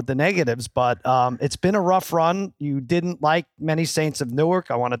start with the negatives, but it's been a rough run. You didn't like many Saints of Newark.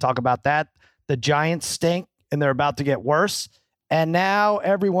 I want to talk about that. The Giants stink, and they're about to get worse. And now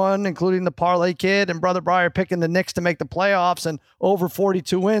everyone, including the Parlay Kid and Brother Briar, picking the Knicks to make the playoffs and over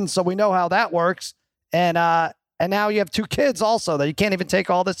 42 wins. So we know how that works. And now you have two kids also that you can't even take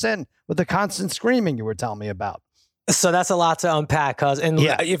all this in with the constant screaming you were telling me about. So that's a lot to unpack, cuz. And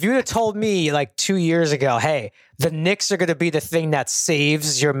if you would have told me like 2 years ago, hey, the Knicks are going to be the thing that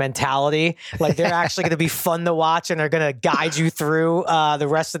saves your mentality, like they're actually going to be fun to watch and are going to guide you through the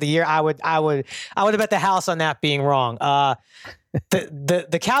rest of the year, I would have bet the house on that being wrong.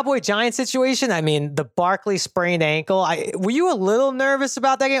 The Cowboy Giant situation, I mean, the Barkley sprained ankle, were you a little nervous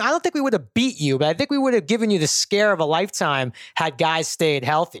about that game? I don't think we would have beat you, but I think we would have given you the scare of a lifetime had guys stayed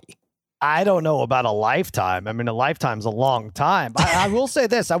healthy. I don't know about a lifetime. I mean, a lifetime's a long time. I will say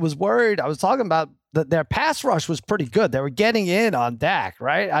this. I was worried. I was talking about their pass rush was pretty good. They were getting in on Dak,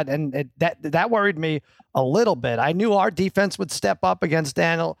 right? That worried me a little bit. I knew our defense would step up against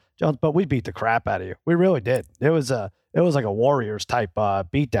Daniel Jones, but we beat the crap out of you. We really did. It was like a Warriors type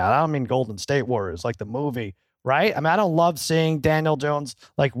beatdown. I don't mean Golden State Warriors, like the movie, right? I mean, I don't love seeing Daniel Jones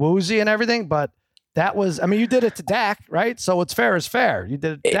like woozy and everything, but that was, I mean, you did it to Dak, right? So what's fair is fair. You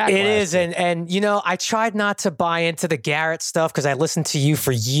did it to Dak. It is. And, you know, I tried not to buy into the Garrett stuff because I listened to you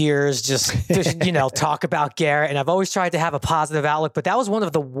for years, just you know, talk about Garrett. And I've always tried to have a positive outlook, but that was one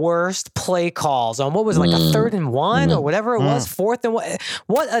of the worst play calls on what was it, like a 3rd and 1 or whatever it was, 4th and 1.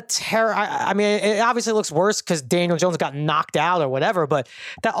 What a terror. I mean, it obviously looks worse because Daniel Jones got knocked out or whatever, but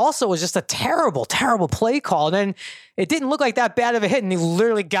that also was just a terrible, terrible play call. And then it didn't look like that bad of a hit, and he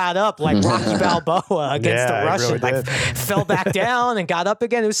literally got up like Rocky Balboa against the Russian, really like fell back down and got up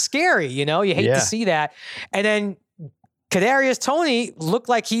again. It was scary, you know. You hate to see that. And then Kadarius Toney looked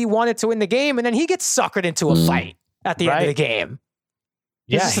like he wanted to win the game, and then he gets suckered into a fight at the end of the game.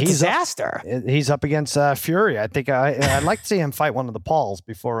 He's a disaster. He's up against Fury. I think I'd like to see him fight one of the Pauls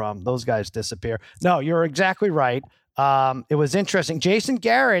before those guys disappear. No, you're exactly right. It was interesting. Jason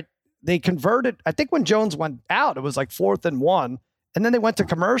Garrett they converted. I think when Jones went out, it was like 4th and 1. And then they went to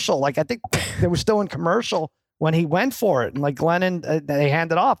commercial. Like, I think they were still in commercial when he went for it. And like Glennon, they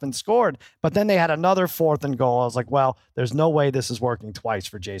handed off and scored. But then they had another 4th and goal. I was like, well, there's no way this is working twice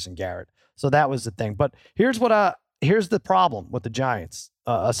for Jason Garrett. So that was the thing. But here's the problem with the Giants,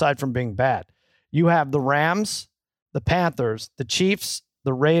 aside from being bad. You have the Rams, the Panthers, the Chiefs,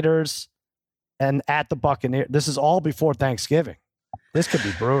 the Raiders, and at the Buccaneers. This is all before Thanksgiving. This could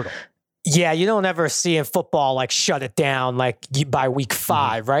be brutal. Yeah, you don't ever see in football like shut it down like by week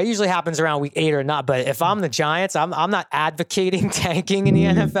 5, right? It usually happens around week 8 or not. But if I'm the Giants, I'm not advocating tanking in the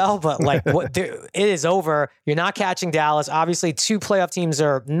NFL, but like it is over. You're not catching Dallas. Obviously, 2 playoff teams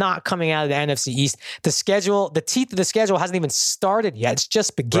are not coming out of the NFC East. The schedule, the teeth of the schedule hasn't even started yet. It's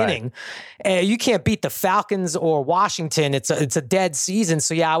just beginning. Right. You can't beat the Falcons or Washington. It's a dead season.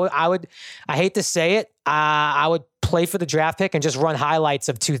 So yeah, I hate to say it. I would play for the draft pick and just run highlights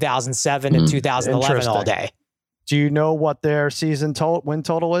of 2007 and 2011 all day. Do you know what their season win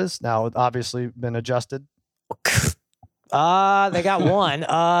total is? Now, it's obviously been adjusted. They got one.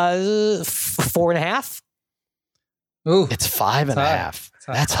 4.5. Ooh, it's 5.5.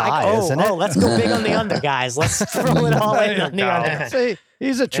 That's high, isn't it? Let's go big on the under, guys. Let's throw it all in on the under. See,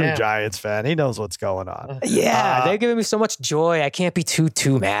 he's a true Giants fan. He knows what's going on. Yeah, they're giving me so much joy. I can't be too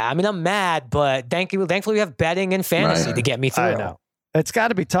mad. I mean, I'm mad, but thankfully we have betting and fantasy to get me through. I know. It's got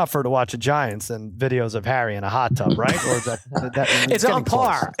to be tougher to watch the Giants than videos of Harry in a hot tub, right? Or is that it's on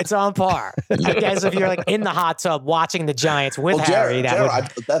par. Close. It's on par. I guess if you're like in the hot tub watching the Giants with Harry,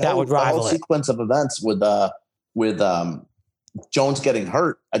 that would rival the whole sequence of events with Jones getting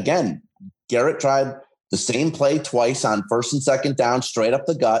hurt again. Garrett tried the same play twice on 1st and 2nd down, straight up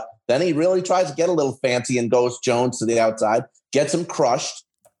the gut. Then he really tries to get a little fancy and goes Jones to the outside, gets him crushed.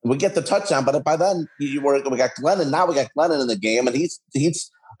 We get the touchdown, but by then we got Glennon. Now we got Glennon in the game, and he's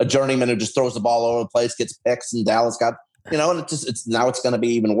a journeyman who just throws the ball all over the place, gets picks, and Dallas got and it's now it's going to be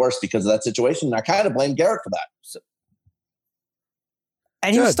even worse because of that situation. And I kind of blame Garrett for that.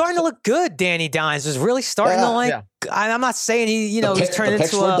 And he was starting to look good. Danny Dimes was really starting to like. Yeah. I'm not saying he's turned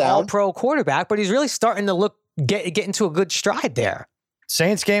into an all-pro quarterback, but he's really starting to get into a good stride there.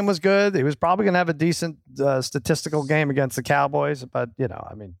 Saints game was good. He was probably going to have a decent statistical game against the Cowboys, but what are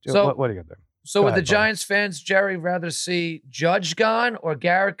you going to do? So with the Giants fans, Jerry, rather see Judge gone or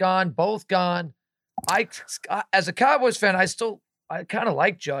Garrett gone, both gone. I as a Cowboys fan, I kind of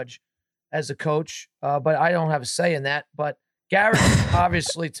like Judge as a coach, but I don't have a say in that. But Garrett,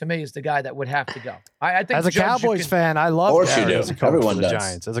 obviously, to me, is the guy that would have to go. I think as a Cowboys fan, I love Garrett as a coach Everyone for the does.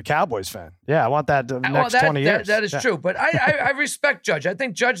 Giants. As a Cowboys fan, I want that the next 20 years. That is true, but I respect Judge. I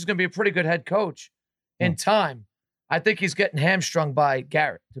think Judge is going to be a pretty good head coach in time. I think he's getting hamstrung by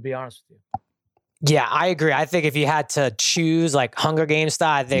Garrett, to be honest with you. Yeah, I agree. I think if you had to choose like Hunger Games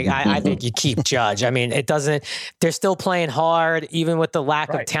style, I think you keep Judge. I mean, they're still playing hard, even with the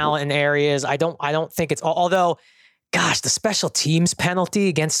lack of talent in areas. I don't think it's, although, gosh, the special teams penalty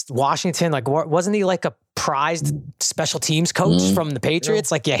against Washington, like wasn't he like a prized special teams coach from the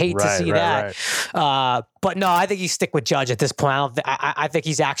Patriots? Like you hate to see that. Right. But no, I think you stick with Judge at this point. I think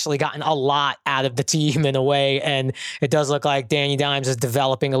he's actually gotten a lot out of the team in a way, and it does look like Danny Dimes is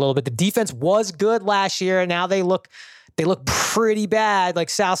developing a little bit. The defense was good last year, and now they look pretty bad. Like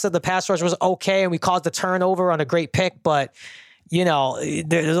Sal said, the pass rush was okay, and we caused the turnover on a great pick, but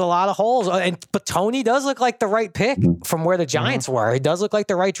there's a lot of holes. But Tony does look like the right pick from where the Giants were. He does look like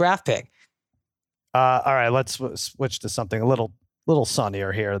the right draft pick. All right, let's switch to something a little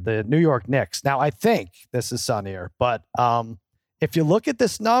sunnier here. The New York Knicks. Now, I think this is sunnier, but if you look at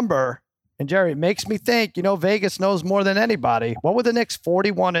this number, and Jerry, it makes me think, Vegas knows more than anybody. What were the Knicks,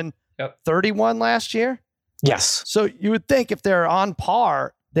 41 and 31 last year? Yes. So you would think if they're on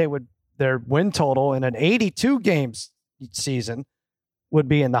par, their win total in an 82 games season would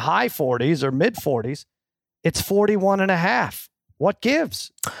be in the high 40s or mid 40s. It's 41.5. What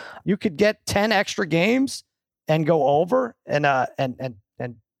gives? You could get 10 extra games and go over and I don't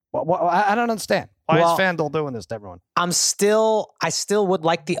understand. Why is FanDuel doing this to everyone? I still would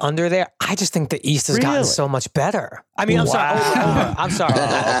like the under there. I just think the East has gotten so much better. I mean, I'm sorry. Over. I'm sorry.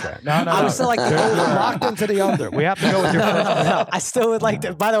 Okay. No. I would still like the over. Locked into the under. We have to go with your no. I still would like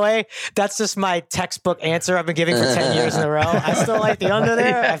to. By the way, that's just my textbook answer I've been giving for 10 years in a row. I still like the under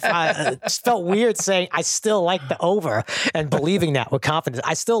there. I just felt weird saying I still like the over and believing that with confidence.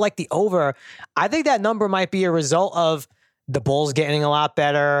 I still like the over. I think that number might be a result of the Bulls getting a lot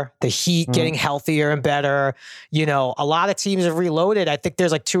better, the Heat getting healthier and better. A lot of teams have reloaded. I think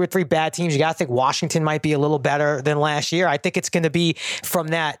there's like 2 or 3 bad teams. You got to think Washington might be a little better than last year. I think it's going to be from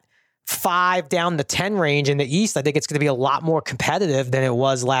that 5 down the 10 range in the East. I think it's going to be a lot more competitive than it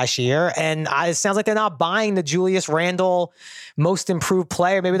was last year. And it sounds like they're not buying the Julius Randle most improved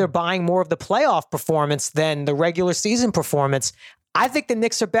player. Maybe they're buying more of the playoff performance than the regular season performance. I think the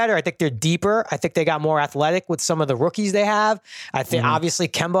Knicks are better. I think they're deeper. I think they got more athletic with some of the rookies they have. I think obviously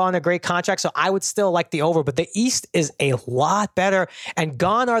Kemba on a great contract. So I would still like the over, but the East is a lot better. And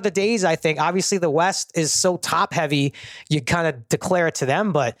gone are the days, I think. Obviously the West is so top heavy. You kind of declare it to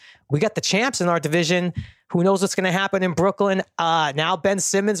them, but we got the champs in our division. Who knows what's going to happen in Brooklyn? Now Ben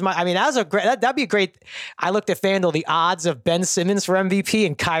Simmons, that'd be a great. I looked at FanDuel, the odds of Ben Simmons for MVP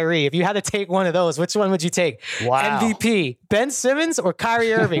and Kyrie. If you had to take one of those, which one would you take? Wow. MVP, Ben Simmons or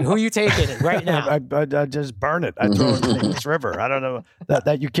Kyrie Irving? Who are you taking right now? I just burn it. I throw it in this river. I don't know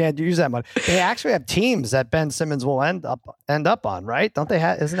that you can't use that much. They actually have teams that Ben Simmons will end up on, right? Don't they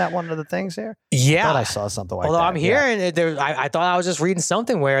have? Isn't that one of the things here? Yeah, I thought I saw something like that. Although I'm hearing I thought I was just reading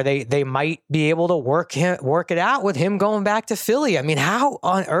something where they might be able to work it out with him going back to Philly. I mean, how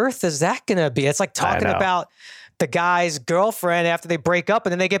on earth is that going to be? It's like talking about the guy's girlfriend after they break up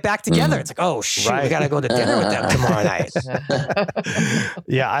and then they get back together. It's like, oh, shoot, we got to go to dinner with them tomorrow night.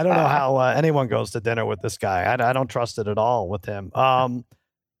 Yeah, I don't know how anyone goes to dinner with this guy. I don't trust it at all with him.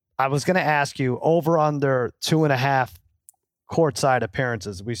 I was going to ask you, over under 2.5 courtside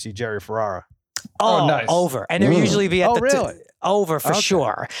appearances, we see Jerry Ferrara. Oh, nice. over. And they'll usually be at really? Over for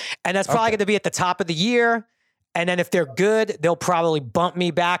sure. And that's probably going to be at the top of the year. And then if they're good, they'll probably bump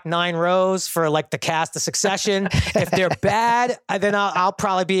me back 9 rows for like the cast of Succession. If they're bad, then I'll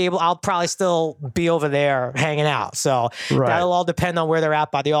probably still be over there hanging out. So that'll all depend on where they're at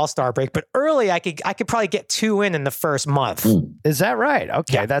by the All-Star break. But early, I could probably get 2 in the first month. Is that right?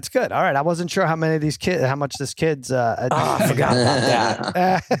 Okay, that's good. All right, I wasn't sure how much this kid's. I forgot about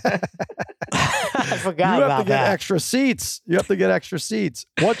that. I forgot you about have to get that. extra seats. You have to get extra seats.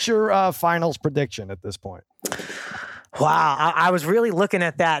 What's your finals prediction at this point? Wow, I was really looking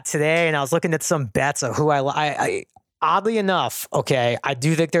at that today, and I was looking at some bets of who I oddly enough, okay, I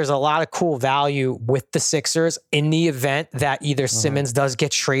do think there's a lot of cool value with the Sixers in the event that either Simmons does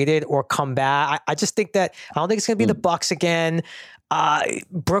get traded or come back. I just think that I don't think it's going to be the Bucks again.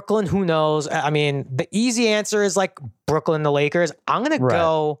 Brooklyn, who knows? I mean, the easy answer is like Brooklyn, the Lakers. I'm going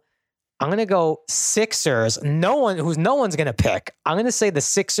to go Sixers. No one's going to pick. I'm going to say the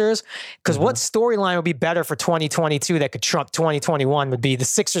Sixers because what storyline would be better for 2022 that could trump 2021 would be the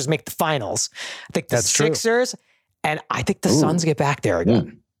Sixers make the finals. I think the Sixers and I think the Suns get back there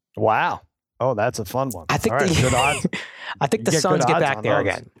again. Wow. Oh, that's a fun one. I think good odds. I think the Suns get back there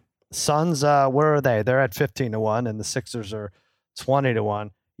again. Suns, where are they? They're at 15-1 and the Sixers are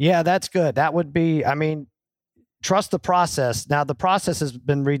 20-1. Yeah, that's good. That would be, I mean, trust the process. Now, the process has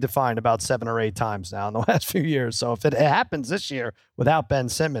been redefined about 7 or 8 times now in the last few years. So if it happens this year without Ben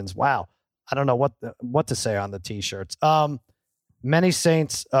Simmons, wow, I don't know what to say on the T-shirts. Many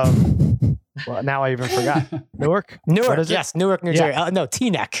Saints. Well, now I even forgot. Newark, yes, Newark, New Jersey. No,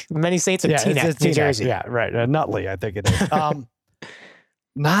 Teaneck. Many Saints of Teaneck, New Jersey. Yeah, right. Nutley, I think it is.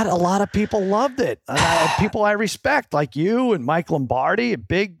 Not a lot of people loved it. People I respect, like you and Mike Lombardi,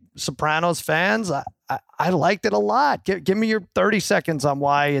 big Sopranos fans. I liked it a lot. Give me your 30 seconds on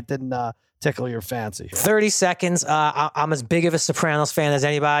why it didn't tickle your fancy. 30 seconds. I'm as big of a Sopranos fan as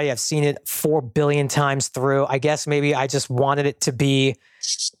anybody. I've seen it 4 billion times through. I guess maybe I just wanted it to be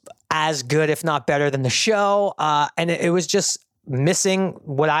as good, if not better than the show. And it was just missing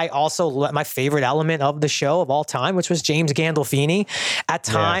what I also my favorite element of the show of all time, which was James Gandolfini. At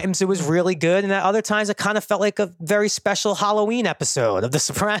times it was really good, and at other times it kind of felt like a very special Halloween episode of The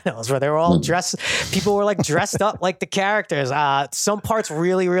Sopranos where they were all dressed. People were like dressed up like the characters. Some parts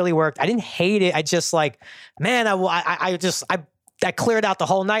really, really worked. I didn't hate it. I just like, man, I cleared out the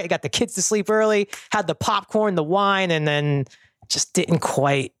whole night. I got the kids to sleep early, had the popcorn, the wine, and then just didn't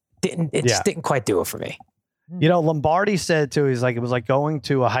quite do it for me. You know, Lombardi said too, he's like, it was like going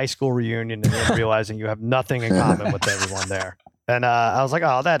to a high school reunion and then realizing you have nothing in common with everyone there. And I was like,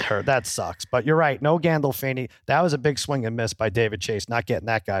 oh, that hurt. That sucks. But you're right. No Gandolfini. That was a big swing and miss by David Chase, not getting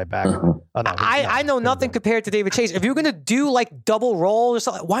that guy back. Oh, no, I know nothing compared to David Chase. If you're going to do like double roll or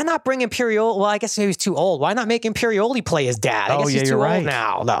something, why not bring Imperioli? Well, I guess he was too old. Why not make Imperioli play his dad? I guess he's too old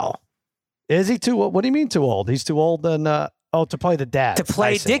now, though. Is he too old? What do you mean too old? He's too old and... to play the dad. To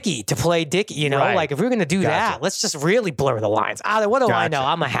play Dickie, you know, like if we're going to do that, let's just really blur the lines. What do I know?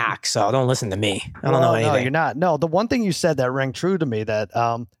 I'm a hack, so don't listen to me. I don't know anything. No, you're not. No, the one thing you said that rang true to me that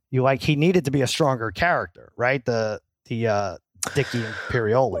you like, he needed to be a stronger character, right? The Dicky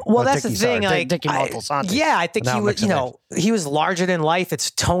Imperioli. Well, Oh, that's Dicky, the thing. sorry, like, Dicky Moltisanti. yeah, I think Now he I'm was. mixing names. He was larger than life.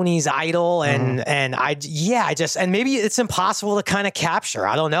 It's Tony's idol, and and maybe it's impossible to kind of capture.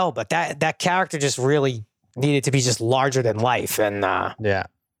 I don't know, but that character just really needed to be just larger than life, and Yeah.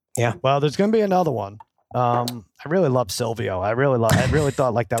 Yeah. Well, there's going to be another one. I really love Silvio. I really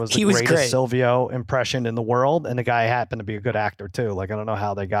thought like that was the He was greatest great. Silvio impression in the world. And the guy happened to be a good actor too. Like, I don't know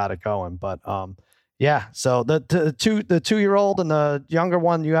how they got it going, but, yeah. So the 2-year-old and the younger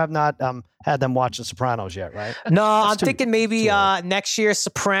one, you have not, had them watch The Sopranos yet, right? no, I'm too- thinking maybe too early. next year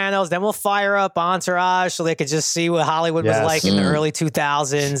Sopranos. Then we'll fire up Entourage so they could just see what Hollywood was Yes. like in the early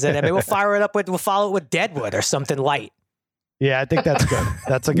 2000s, and then maybe we'll follow it with Deadwood or something light. Yeah, I think that's good.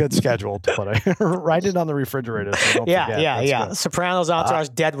 That's a good schedule to put it. Write it on the refrigerator. So don't forget. That's Yeah. good. Sopranos, Entourage,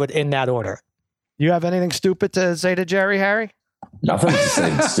 Deadwood in that order. You have anything stupid to say to Jerry, Harry? Nothing to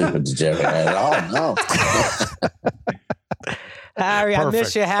say stupid to Jerry at all. No. Harry, I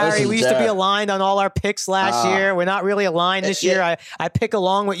miss Perfect. you, Harry. Listen, We used to be Jared. aligned on all our picks last year. We're not really aligned this yeah. year. I pick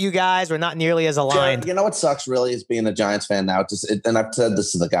along with you guys. We're not nearly as aligned. Jared, you know what sucks really is being a Giants fan now. And I've said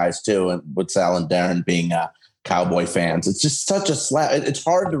this to the guys too, and with Sal and Darren being Cowboy fans. It's just such a slap. It's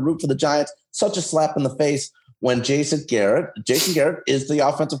hard to root for the Giants. Such a slap in the face when Jason Garrett is the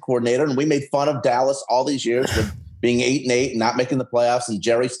offensive coordinator, and we made fun of Dallas all these years with being 8-8 and not making the playoffs, and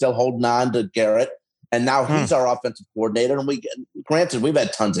Jerry still holding on to Garrett. And now he's our offensive coordinator. And granted, we've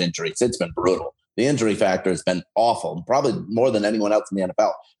had tons of injuries. It's been brutal. The injury factor has been awful, probably more than anyone else in the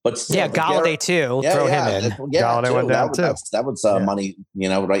NFL. But still, Yeah, Galladay too. Throw him in. Galladay went down too. That was money,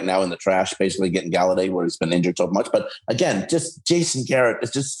 right now in the trash, basically getting Galladay where he's been injured so much. But again, just Jason Garrett,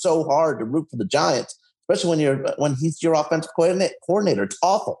 it's just so hard to root for the Giants, especially when he's your offensive coordinator. It's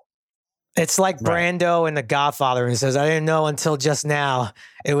awful. It's like Brando in The Godfather, and he says, "I didn't know until just now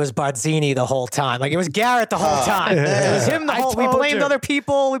it was Barzini the whole time. Like it was Garrett the whole time. It was him the whole. We told blamed you. other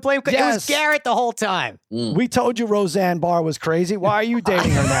people. It was Yes. Garrett the whole time." We told you Roseanne Barr was crazy. Why are you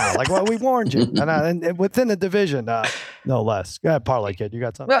dating her now? Like, well, we warned you. And within the division, no less. Go ahead, Parlay Kid. You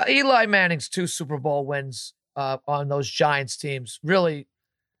got something? Well, Eli Manning's 2 Super Bowl wins on those Giants teams. Really,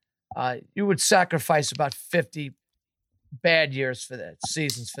 you would sacrifice about 50 bad years for that,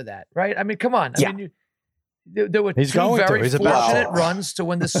 seasons for that, right? I mean, come on. Yeah. I mean, there were He's 2 going to. very He's about fortunate to. runs to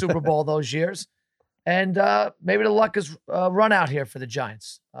win the Super Bowl those years. And maybe the luck has run out here for the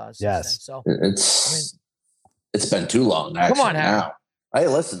Giants. Since Yes. Then. So, It's been too long. Actually, Come on, Harry. now. Hey,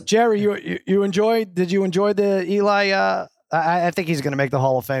 listen. Jerry, you enjoyed? Did you enjoy the Eli? I think he's going to make the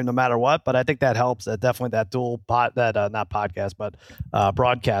Hall of Fame no matter what. But I think that helps. Definitely that dual not podcast, but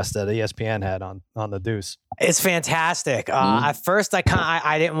broadcast that ESPN had on the Deuce. It's fantastic. At first,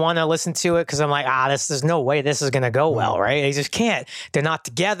 I didn't want to listen to it because I'm like, there's no way this is going to go well, right? They just can't. They're not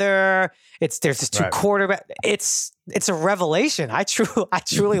together. There's just 2 quarterbacks. It's a revelation. I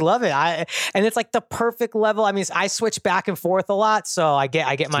truly love it. And it's like the perfect level. I mean, I switch back and forth a lot, so I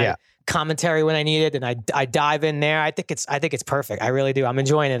get my commentary when I need it, and I dive in there. I think it's perfect. I really do. I'm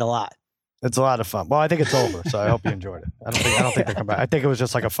enjoying it a lot. It's a lot of fun. Well, I think it's over, so I hope you enjoyed it. I don't think they come back. I think it was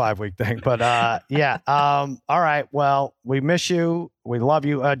just like a 5-week thing. But yeah. All right. Well, we miss you. We love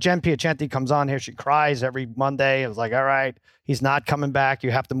you. Jen Piacenti comes on here. She cries every Monday. It was like, all right, he's not coming back.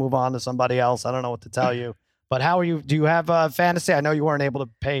 You have to move on to somebody else. I don't know what to tell you. But how are you? Do you have fantasy? I know you weren't able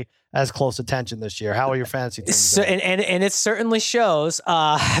to pay as close attention this year. How are your fantasy teams? So, and it certainly shows that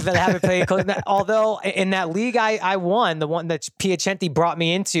I haven't played close. Although in that league I won, the one that Piacenti brought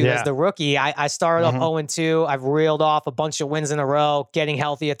me into as the rookie, I started off 0-2. I've reeled off a bunch of wins in a row, getting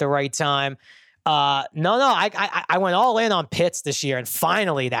healthy at the right time. I went all in on Pitts this year, and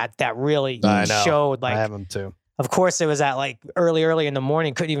finally that really showed. Like I have them too. Of course, it was at like early in the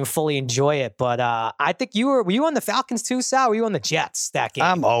morning. Couldn't even fully enjoy it. But I think were you on the Falcons too, Sal? Or were you on the Jets that game?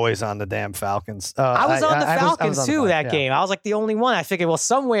 I'm always on the damn Falcons. I was on the Falcons on the too that yeah. game. I was like the only one. I figured, well,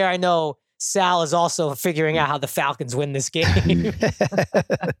 somewhere I know Sal is also figuring out how the Falcons win this game.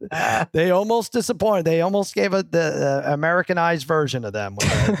 They almost disappointed. They almost gave the Americanized version of them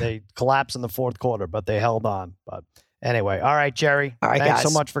when they collapsed in the 4th quarter, but they held on. But anyway, all right, Jerry. All right, thanks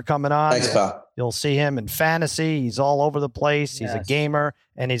guys. so much for coming on. Thanks, pal. You'll see him in fantasy. He's all over the place. He's a Yes. gamer,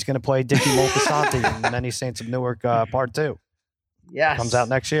 and he's going to play Dicky Moltisanti in Many Saints of Newark Part 2. yes. Comes out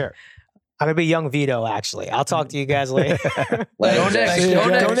next year. I'm gonna be young Vito. Actually, I'll talk to you guys later. Later, Go Jack. Knicks. See you, Go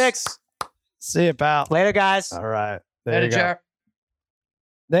Jack. Knicks. Go Knicks. See you, pal. Later, guys. All right. There Later, you go. Jared.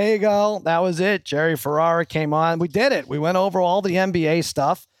 There you go. That was it. Jerry Ferrara came on. We did it. We went over all the NBA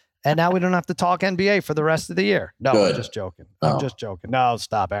stuff, and now we don't have to talk NBA for the rest of the year. No, Good. I'm just joking. I'm Oh. just joking. No,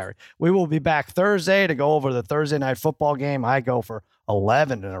 stop, Harry. We will be back Thursday to go over the Thursday night football game. I go for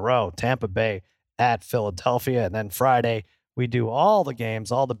 11 in a row. Tampa Bay at Philadelphia. And then Friday, We do all the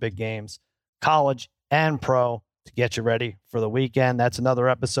games, all the big games, college and pro, to get you ready for the weekend. That's another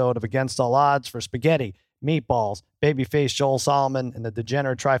episode of Against All Odds. For Spaghetti, Meatballs, Babyface Joel Solomon, and the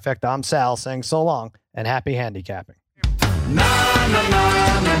Degenerate Trifecta, I'm Sal, saying so long and happy handicapping. Na na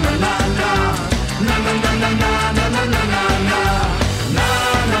na na na na na na na na na na na na na.